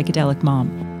at thepsychedelicmom.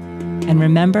 And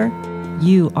remember,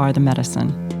 you are the medicine.